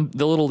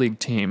 the little league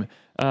team.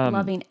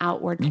 Loving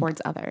outward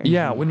towards others.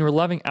 Yeah, when we're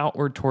loving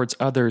outward towards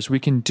others, we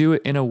can do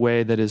it in a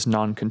way that is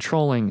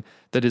non-controlling,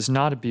 that is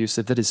not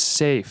abusive, that is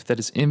safe, that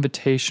is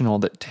invitational,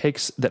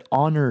 that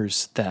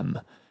honors them,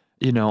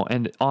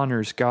 and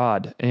honors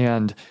God.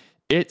 And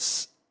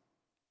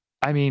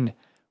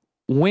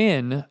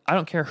when, I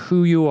don't care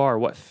who you are,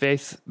 what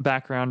faith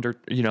background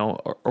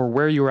or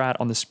where you're at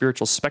on the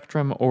spiritual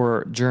spectrum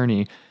or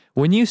journey,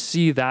 when you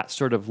see that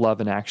sort of love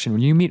in action,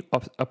 when you meet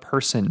a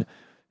person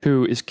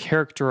who is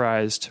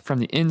characterized from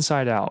the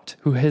inside out,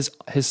 who has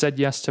said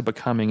yes to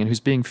becoming, and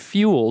who's being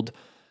fueled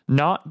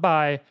not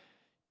by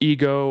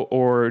ego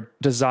or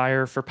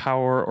desire for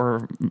power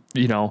or,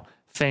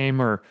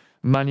 fame or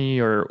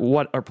money or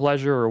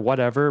pleasure or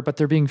whatever, but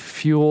they're being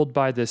fueled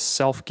by this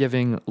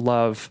self-giving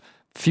love,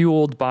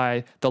 fueled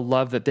by the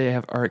love that they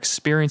are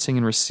experiencing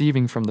and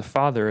receiving from the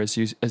Father, as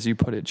you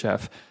put it,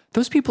 Jeff.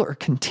 Those people are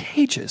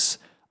contagious.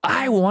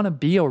 I want to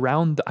be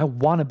around. I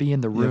want to be in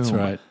the room. That's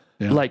right.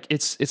 Yeah. Like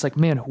it's like,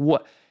 man,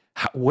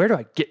 where do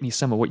I get me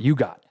some of what you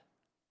got?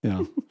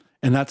 Yeah.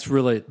 And that's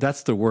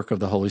the work of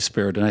the Holy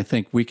Spirit. And I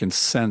think we can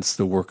sense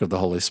the work of the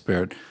Holy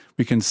Spirit.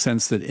 We can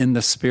sense that in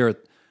the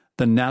Spirit,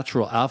 the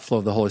natural outflow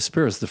of the Holy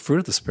Spirit is the fruit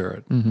of the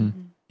Spirit.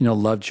 Mm-hmm.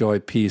 Love, joy,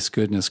 peace,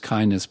 goodness,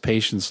 kindness,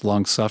 patience,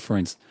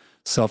 long-suffering,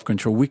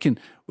 self-control.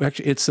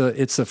 It's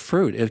a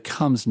fruit. It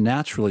comes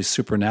naturally,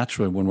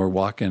 supernaturally when we're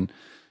walking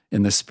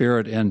in the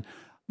Spirit.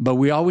 But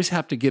we always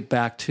have to get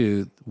back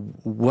to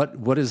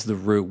what is the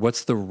root?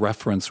 What's the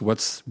reference?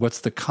 What's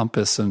the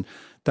compass? And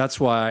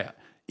that's why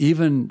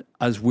even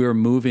as we're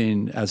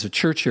moving as a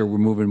church here, we're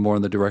moving more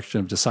in the direction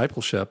of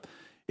discipleship,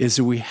 is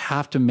that we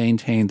have to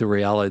maintain the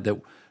reality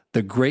that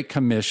the Great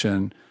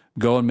Commission,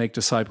 go and make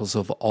disciples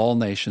of all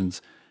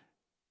nations,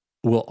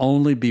 will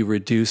only be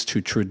reduced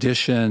to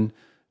tradition,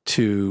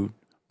 to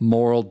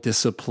moral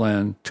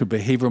discipline, to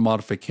behavioral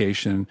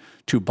modification,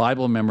 to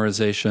Bible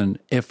memorization,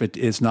 if it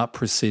is not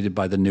preceded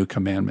by the new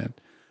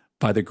commandment,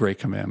 by the Great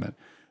Commandment.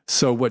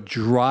 So what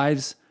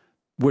drives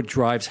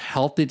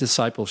healthy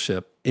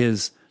discipleship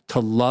is to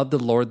love the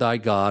Lord thy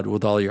God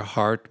with all your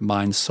heart,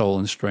 mind, soul,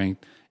 and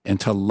strength, and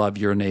to love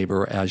your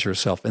neighbor as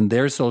yourself. And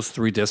there's those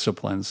three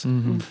disciplines,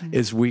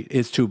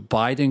 is to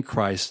abide in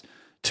Christ,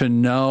 to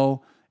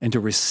know and to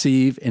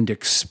receive and to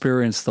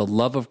experience the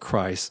love of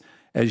Christ,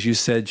 as you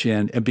said,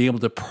 Jen, and be able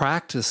to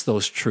practice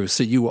those truths,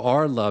 that you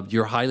are loved,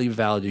 you're highly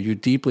valued, you're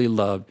deeply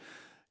loved,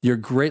 you're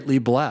greatly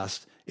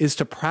blessed, is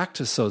to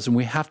practice those. And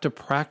we have to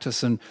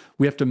practice, and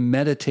we have to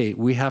meditate.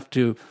 We have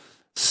to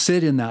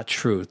sit in that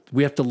truth.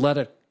 We have to let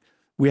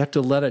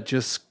it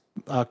just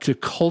to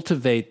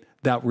cultivate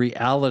that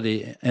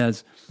reality,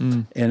 and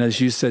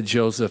as you said,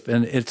 Joseph,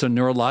 and it's a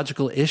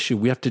neurological issue.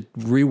 We have to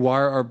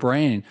rewire our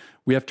brain.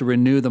 We have to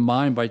renew the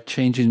mind by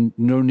changing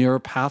neural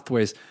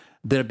pathways,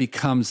 that it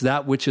becomes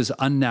that which is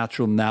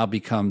unnatural now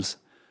becomes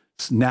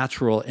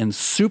natural and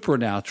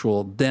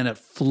supernatural. Then it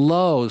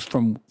flows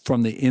from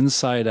the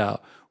inside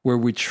out, where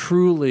we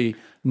truly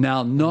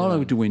now not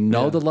only do we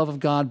know the love of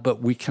God,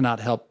 but we cannot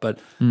help but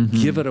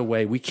give it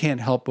away. We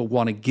can't help but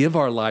want to give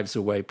our lives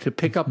away, to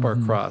pick up our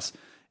cross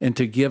and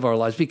to give our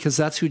lives, because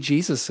that's who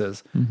Jesus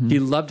is. He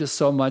loved us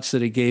so much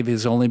that he gave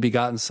his only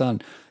begotten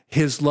Son.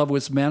 His love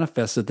was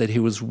manifested that he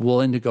was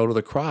willing to go to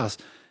the cross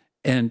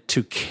and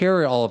to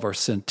carry all of our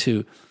sin,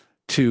 to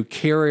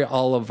carry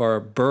all of our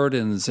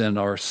burdens and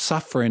our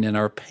suffering and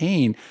our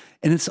pain.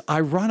 And it's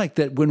ironic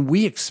that when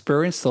we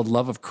experience the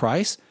love of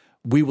Christ,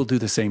 we will do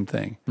the same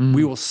thing.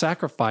 We will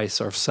sacrifice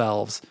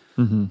ourselves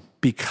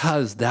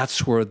because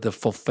that's where the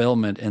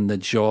fulfillment and the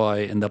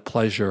joy and the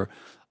pleasure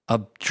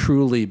of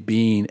truly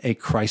being a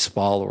Christ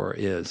follower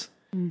is.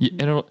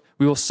 And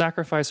we will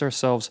sacrifice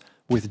ourselves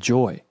with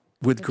joy.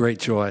 With great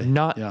joy.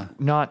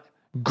 Not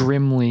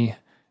grimly,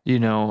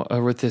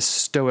 with this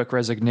stoic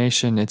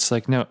resignation. It's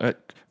like, no,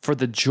 for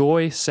the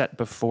joy set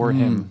before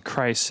him,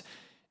 Christ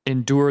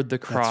endured the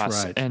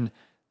cross and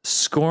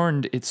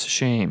scorned its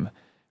shame,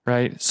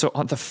 right? So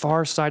on the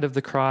far side of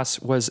the cross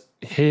was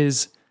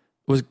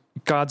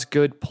God's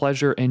good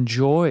pleasure and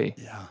joy.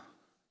 Yeah.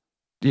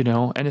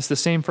 And it's the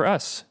same for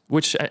us,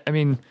 which,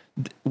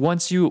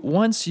 once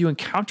you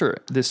encounter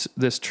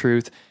this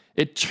truth,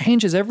 it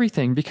changes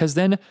everything, because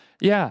then,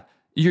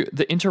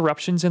 the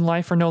interruptions in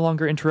life are no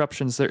longer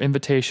interruptions. They're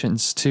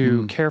invitations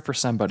to care for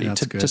somebody,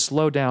 to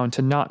slow down,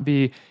 to not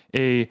be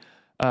a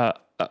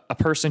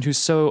person who's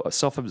so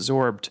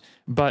self-absorbed,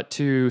 but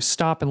to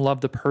stop and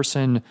love the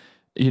person,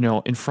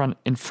 in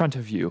front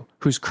of you,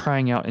 who's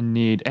crying out in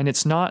need. And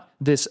it's not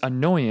this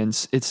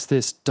annoyance, it's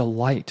this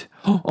delight.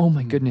 Oh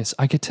my goodness,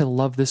 I get to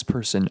love this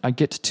person. I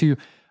get to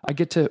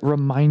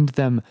remind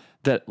them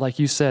that, like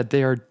you said,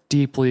 they are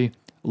deeply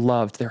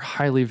loved. They're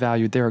highly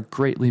valued. They are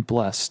greatly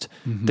blessed.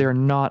 They are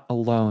not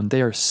alone.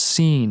 They are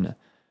seen.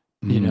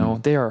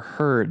 They are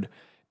heard.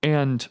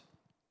 And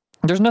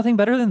there's nothing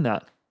better than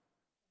that.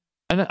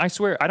 And I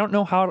swear, I don't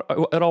know how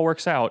it all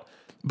works out,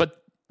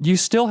 but you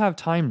still have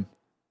time.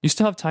 You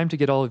still have time to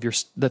get all of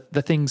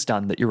the things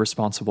done that you're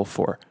responsible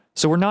for.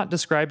 So we're not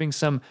describing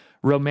some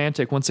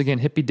romantic, once again,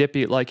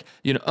 hippy-dippy, like,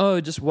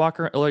 just walk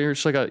around, like you're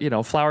just like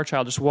a, flower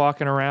child just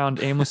walking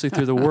around aimlessly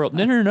through the world.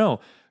 No.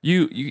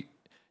 You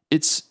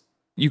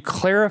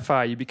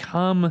clarify, you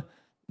become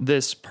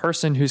this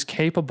person who's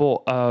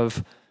capable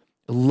of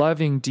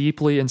loving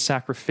deeply and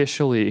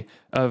sacrificially,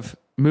 of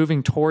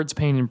moving towards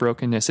pain and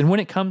brokenness. And when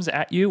it comes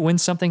at you, when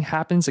something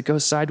happens that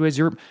goes sideways,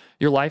 your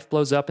life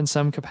blows up in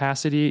some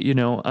capacity,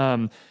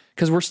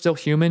 because we're still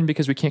human,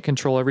 because we can't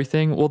control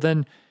everything. Well,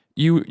 then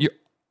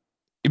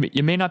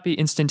it may not be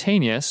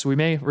instantaneous. We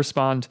may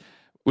respond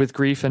with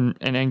grief and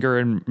anger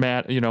and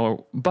mad,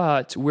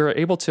 but we're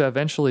able to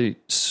eventually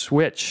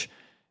switch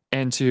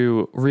and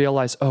to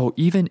realize,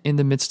 even in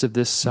the midst of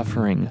this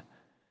suffering,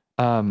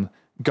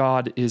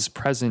 God is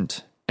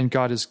present and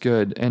God is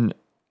good. And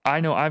I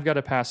know I've got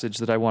a passage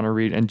that I want to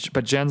read,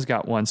 but Jen's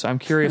got one. So I'm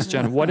curious,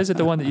 Jen, what is it,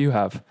 the one that you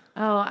have?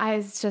 Oh, I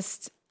was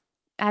just,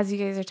 as you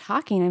guys are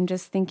talking, I'm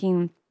just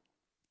thinking,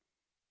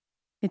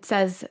 it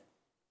says,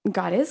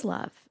 God is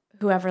love.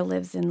 Whoever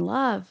lives in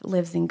love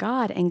lives in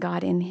God and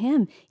God in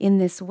him. In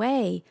this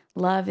way,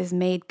 love is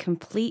made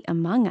complete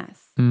among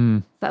us,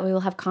 so that we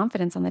will have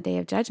confidence on the day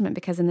of judgment,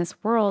 because in this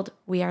world,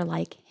 we are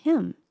like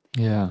him.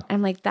 Yeah.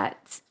 And like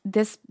that's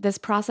this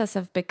process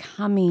of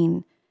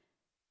becoming,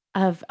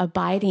 of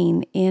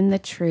abiding in the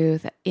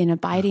truth, in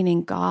abiding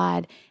in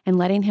God and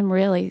letting him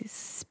really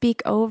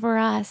speak over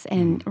us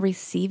and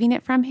receiving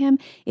it from him.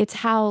 It's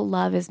how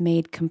love is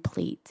made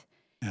complete.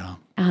 Yeah.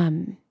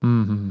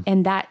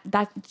 And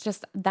that's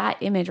just that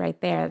image right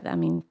there. I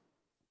mean,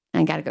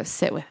 I got to go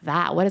sit with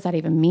that. What does that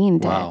even mean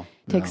to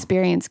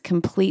experience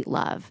complete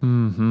love,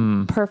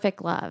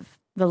 perfect love,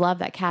 the love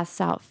that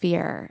casts out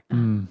fear?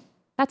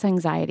 That's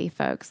anxiety,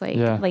 folks.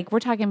 Like we're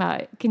talking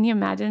about, can you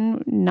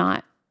imagine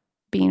not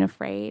being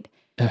afraid?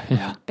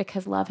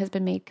 Because love has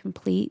been made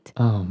complete.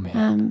 Oh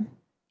man.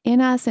 In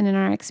us and in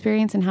our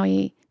experience and how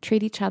we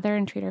treat each other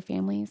and treat our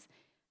families.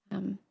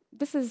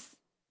 This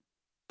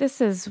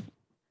is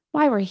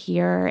why we're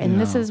here.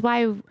 And this is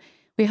why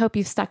we hope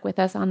you've stuck with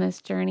us on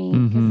this journey.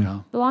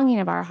 Because the longing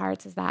of our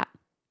hearts is that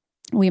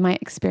we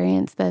might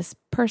experience this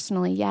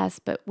personally, yes,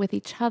 but with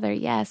each other,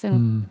 yes.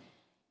 And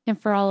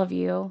for all of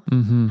you,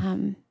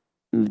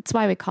 it's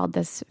why we called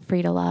this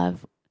Free to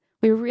Love.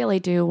 We really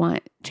do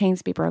want chains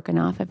to be broken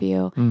off of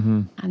you,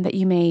 that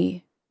you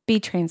may be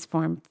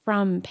transformed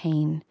from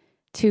pain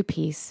to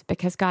peace,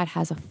 because God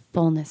has a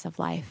fullness of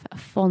life, a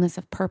fullness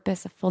of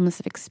purpose, a fullness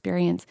of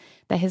experience,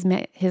 that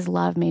his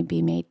love may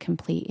be made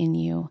complete in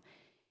you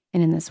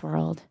and in this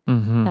world.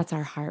 That's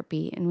our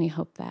heartbeat, and we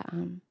hope that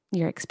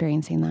you're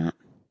experiencing that.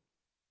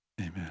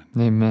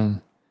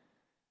 Amen.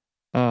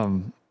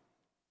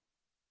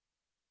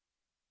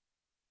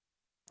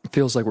 It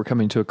feels like we're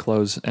coming to a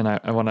close, and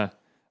I want to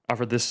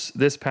offer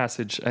this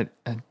passage. I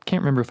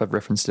can't remember if I've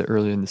referenced it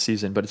earlier in the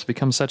season, but it's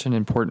become such an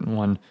important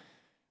one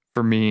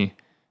for me.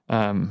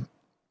 On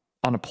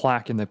a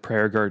plaque in the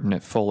prayer garden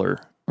at Fuller,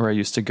 where I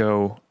used to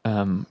go,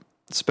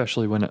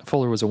 especially when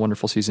Fuller was a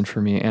wonderful season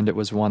for me, and it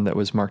was one that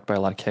was marked by a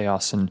lot of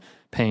chaos and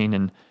pain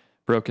and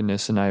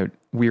brokenness and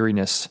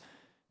weariness.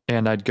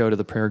 And I'd go to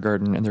the prayer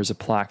garden, and there's a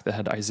plaque that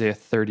had Isaiah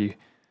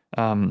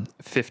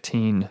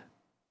 30:15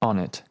 on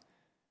it.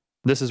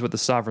 This is what the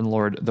sovereign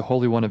Lord, the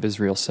Holy One of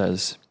Israel,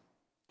 says: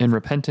 "In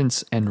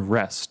repentance and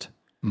rest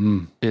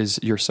is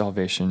your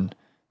salvation."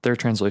 Their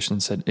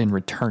translation said, "In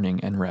returning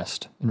and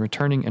rest." In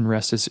returning and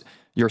rest is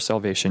your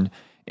salvation.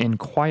 In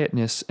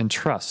quietness and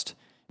trust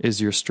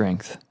is your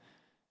strength.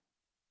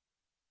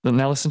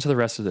 Now listen to the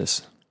rest of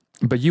this.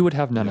 "But you would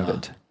have none of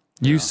it.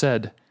 You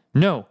said,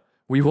 'No,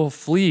 we will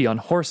flee on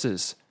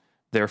horses.'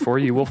 Therefore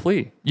you will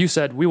flee. You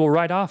said, 'We will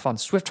ride off on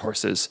swift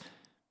horses.'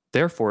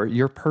 Therefore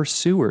your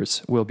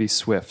pursuers will be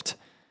swift.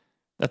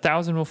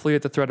 1,000 will flee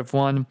at the threat of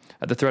one.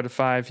 At the threat of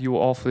 5, you will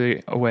all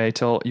flee away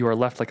till you are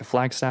left like a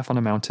flagstaff on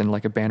a mountain,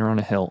 like a banner on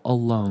a hill,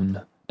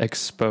 alone,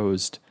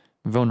 exposed,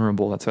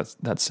 vulnerable." That's what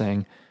that's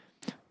saying.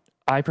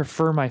 "I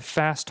prefer my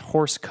fast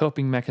horse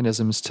coping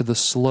mechanisms to the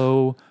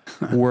slow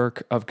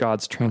work of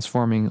God's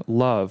transforming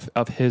love,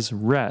 of his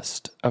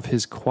rest, of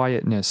his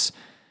quietness."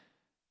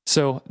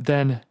 So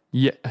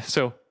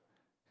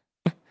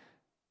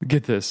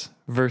get this,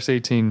 verse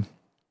 18.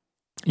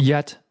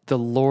 "Yet the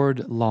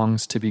Lord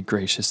longs to be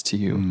gracious to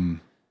you.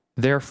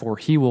 Therefore,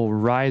 he will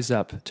rise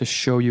up to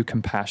show you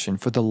compassion.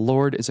 For the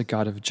Lord is a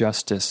God of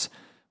justice.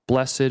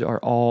 Blessed are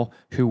all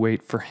who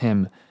wait for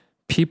him.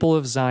 People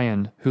of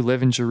Zion who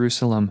live in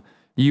Jerusalem,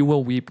 you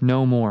will weep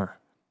no more.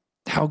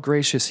 How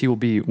gracious he will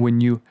be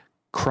when you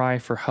cry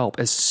for help.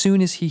 As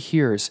soon as he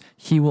hears,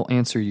 he will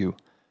answer you.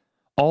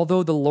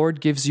 Although the Lord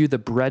gives you the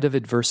bread of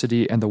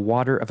adversity and the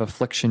water of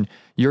affliction,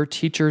 your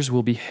teachers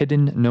will be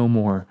hidden no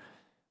more.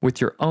 With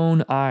your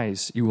own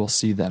eyes you will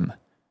see them.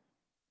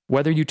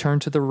 Whether you turn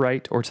to the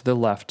right or to the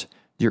left,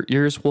 your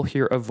ears will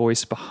hear a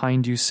voice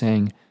behind you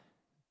saying,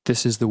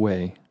 'This is the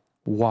way,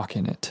 walk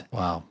in it.'"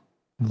 Wow.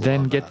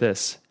 Then get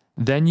this.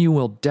 "Then you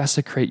will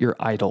desecrate your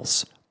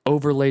idols,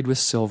 overlaid with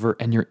silver,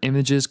 and your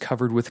images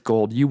covered with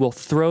gold. You will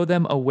throw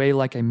them away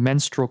like a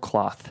menstrual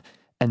cloth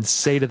and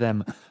say to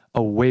them,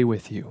 'Away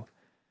with you.'"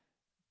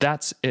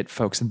 That's it,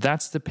 folks.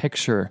 That's the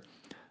picture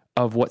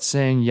of what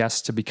saying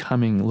yes to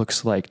becoming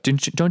looks like.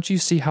 Don't you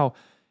see how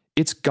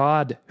it's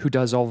God who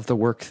does all of the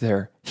work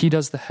there? He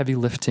does the heavy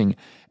lifting,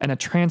 and a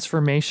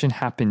transformation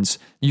happens.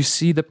 You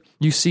see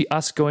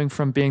us going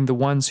from being the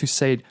ones who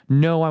say,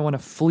 "No, I want to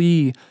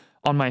flee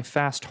on my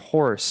fast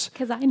horse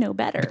Because I know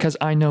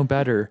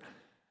better.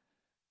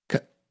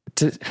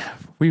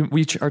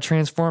 We are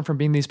transformed from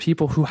being these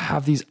people who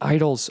have these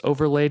idols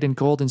overlaid in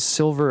gold and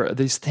silver,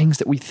 these things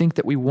that we think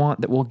that we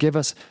want that will give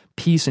us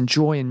peace and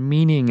joy and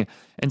meaning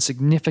and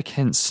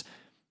significance.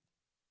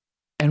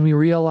 And we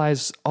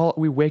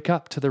we wake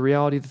up to the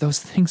reality that those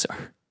things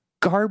are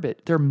garbage.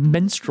 They're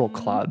menstrual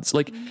cloths.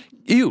 Like,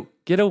 ew,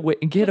 get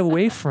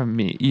away from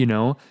me, you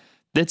know?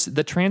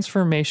 The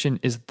transformation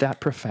is that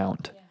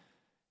profound. Yeah.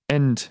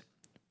 And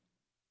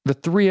the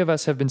three of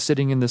us have been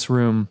sitting in this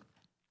room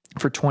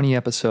for 20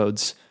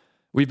 episodes.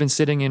 We've been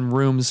sitting in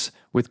rooms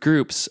with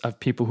groups of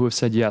people who have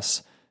said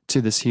yes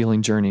to this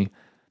healing journey.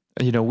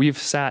 You know, we've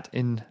sat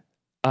in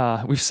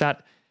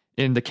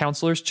the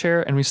counselor's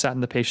chair and we sat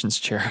in the patient's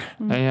chair.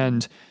 Mm-hmm.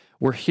 And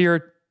we're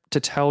here to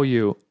tell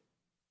you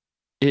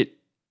it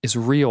is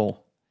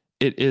real.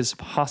 It is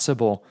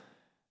possible.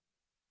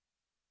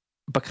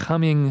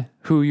 Becoming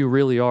who you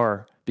really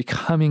are,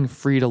 becoming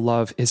free to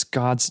love, is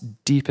God's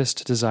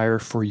deepest desire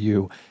for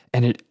you.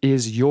 And it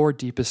is your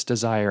deepest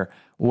desire,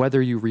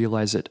 whether you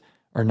realize it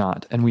or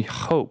not. And we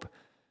hope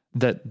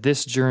that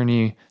this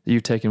journey that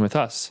you've taken with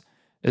us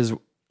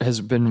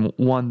has been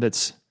one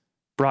that's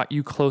brought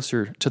you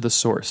closer to the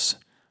source.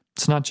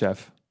 It's not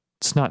Jeff.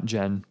 It's not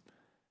Jen.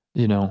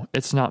 You know,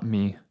 it's not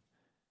me.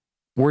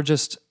 We're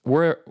just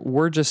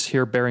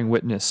here bearing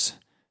witness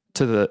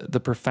to the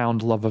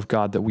profound love of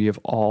God that we have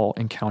all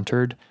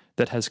encountered,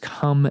 that has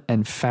come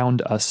and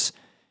found us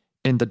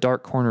in the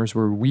dark corners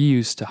where we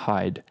used to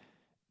hide,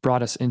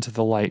 brought us into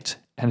the light,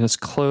 and has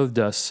clothed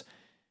us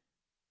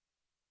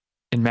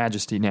in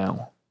majesty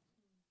now.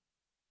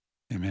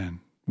 Amen.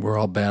 We're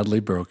all badly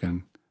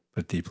broken,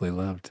 but deeply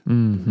loved.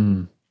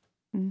 Mm-hmm.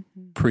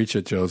 Mm-hmm. Preach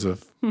it,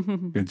 Joseph.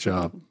 Good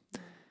job.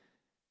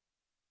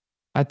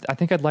 I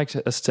think I'd like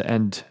us to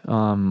end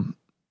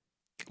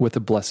with a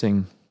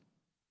blessing.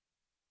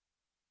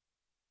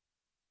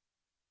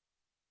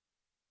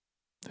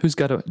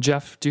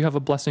 Jeff, do you have a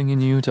blessing in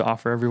you to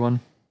offer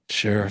everyone?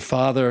 Sure.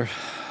 Father,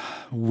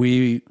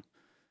 we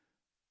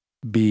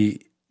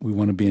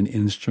want to be an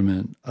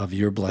instrument of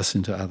your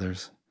blessing to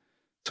others.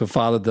 So,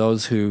 Father,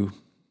 those who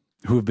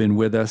have been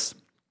with us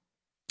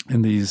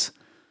in these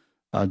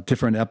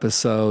different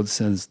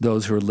episodes, and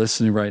those who are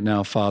listening right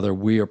now, Father,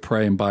 we are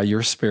praying by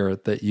your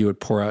Spirit that you would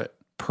pour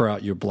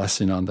out your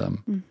blessing on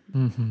them.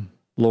 Mm-hmm. Mm-hmm.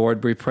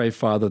 Lord, we pray,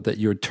 Father, that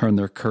you would turn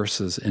their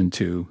curses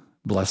into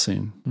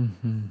blessing.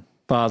 Mm-hmm.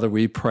 Father,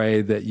 we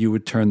pray that you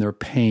would turn their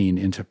pain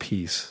into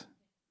peace.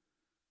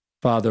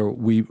 Father,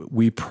 we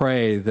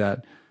pray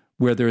that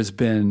where there's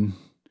been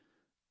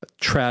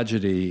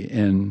tragedy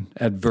and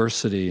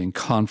adversity and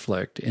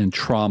conflict and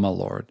trauma,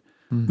 Lord,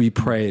 mm-hmm. we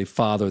pray,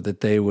 Father, that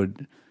they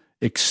would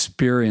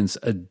experience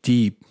a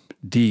deep,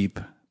 deep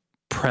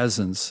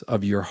presence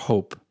of your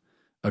hope,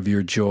 of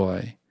your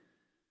joy.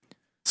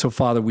 So,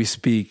 Father, we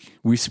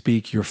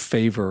speak your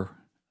favor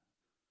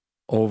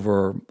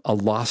over a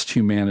lost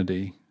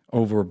humanity,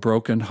 over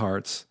broken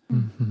hearts,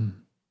 mm-hmm.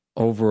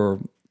 over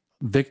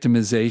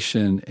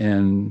victimization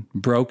and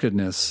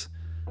brokenness.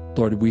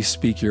 Lord, we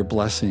speak your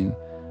blessing,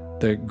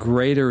 that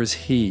greater is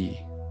he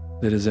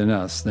that is in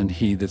us than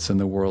he that's in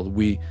the world.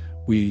 We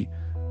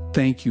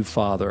thank you,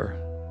 Father,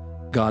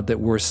 God, that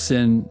where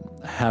sin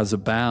has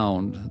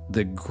abound,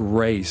 the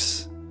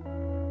grace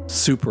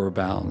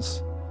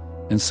superabounds.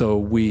 And so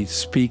we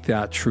speak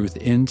that truth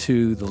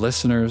into the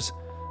listeners.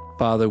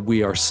 Father,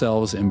 we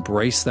ourselves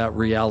embrace that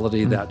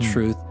reality, that mm-hmm.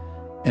 truth.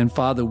 And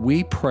Father,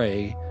 we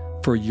pray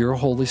for your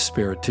Holy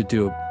Spirit to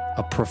do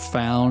a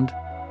profound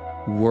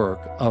work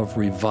of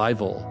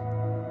revival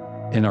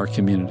in our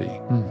community.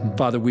 Mm-hmm.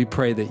 Father, we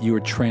pray that you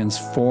would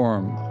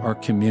transform our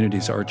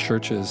communities, our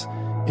churches,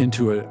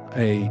 into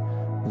a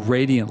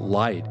radiant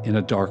light in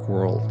a dark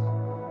world.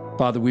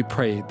 Father, we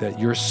pray that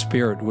your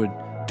Spirit would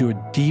do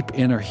a deep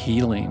inner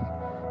healing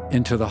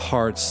into the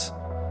hearts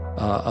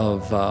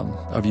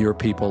of your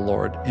people,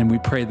 Lord. And we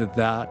pray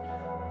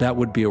that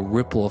would be a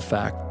ripple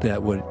effect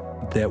that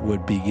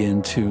would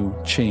begin to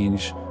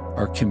change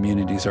our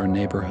communities, our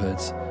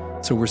neighborhoods.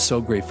 So we're so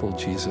grateful,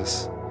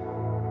 Jesus.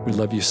 We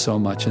love you so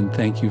much, and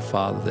thank you,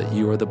 Father, that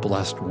you are the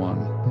blessed one,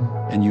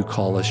 and you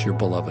call us your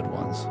beloved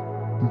ones.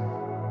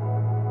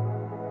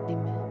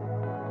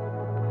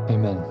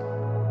 Amen. Amen.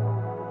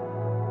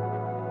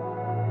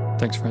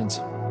 Thanks,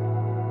 friends.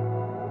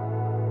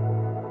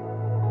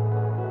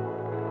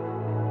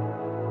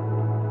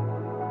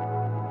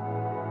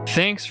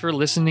 Thanks for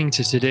listening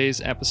to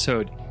today's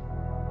episode.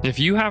 If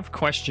you have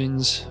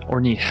questions or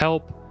need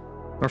help,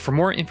 or for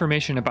more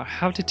information about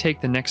how to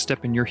take the next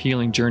step in your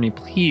healing journey,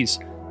 please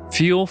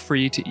feel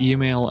free to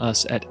email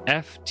us at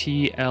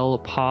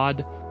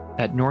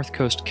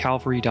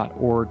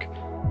ftlpod@northcoastcalvary.org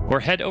or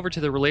head over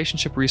to the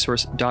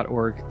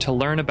relationshipresource.org to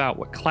learn about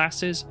what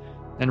classes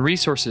and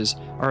resources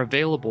are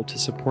available to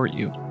support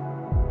you.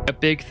 A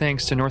big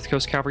thanks to North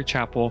Coast Calvary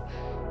Chapel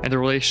and the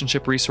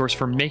Relationship Resource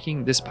for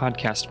making this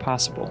podcast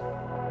possible.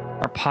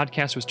 Our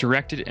podcast was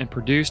directed and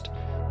produced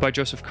by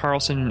Joseph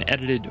Carlson and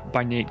edited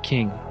by Nate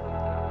King.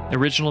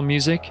 Original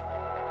music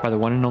by the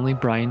one and only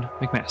Brian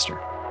McMaster.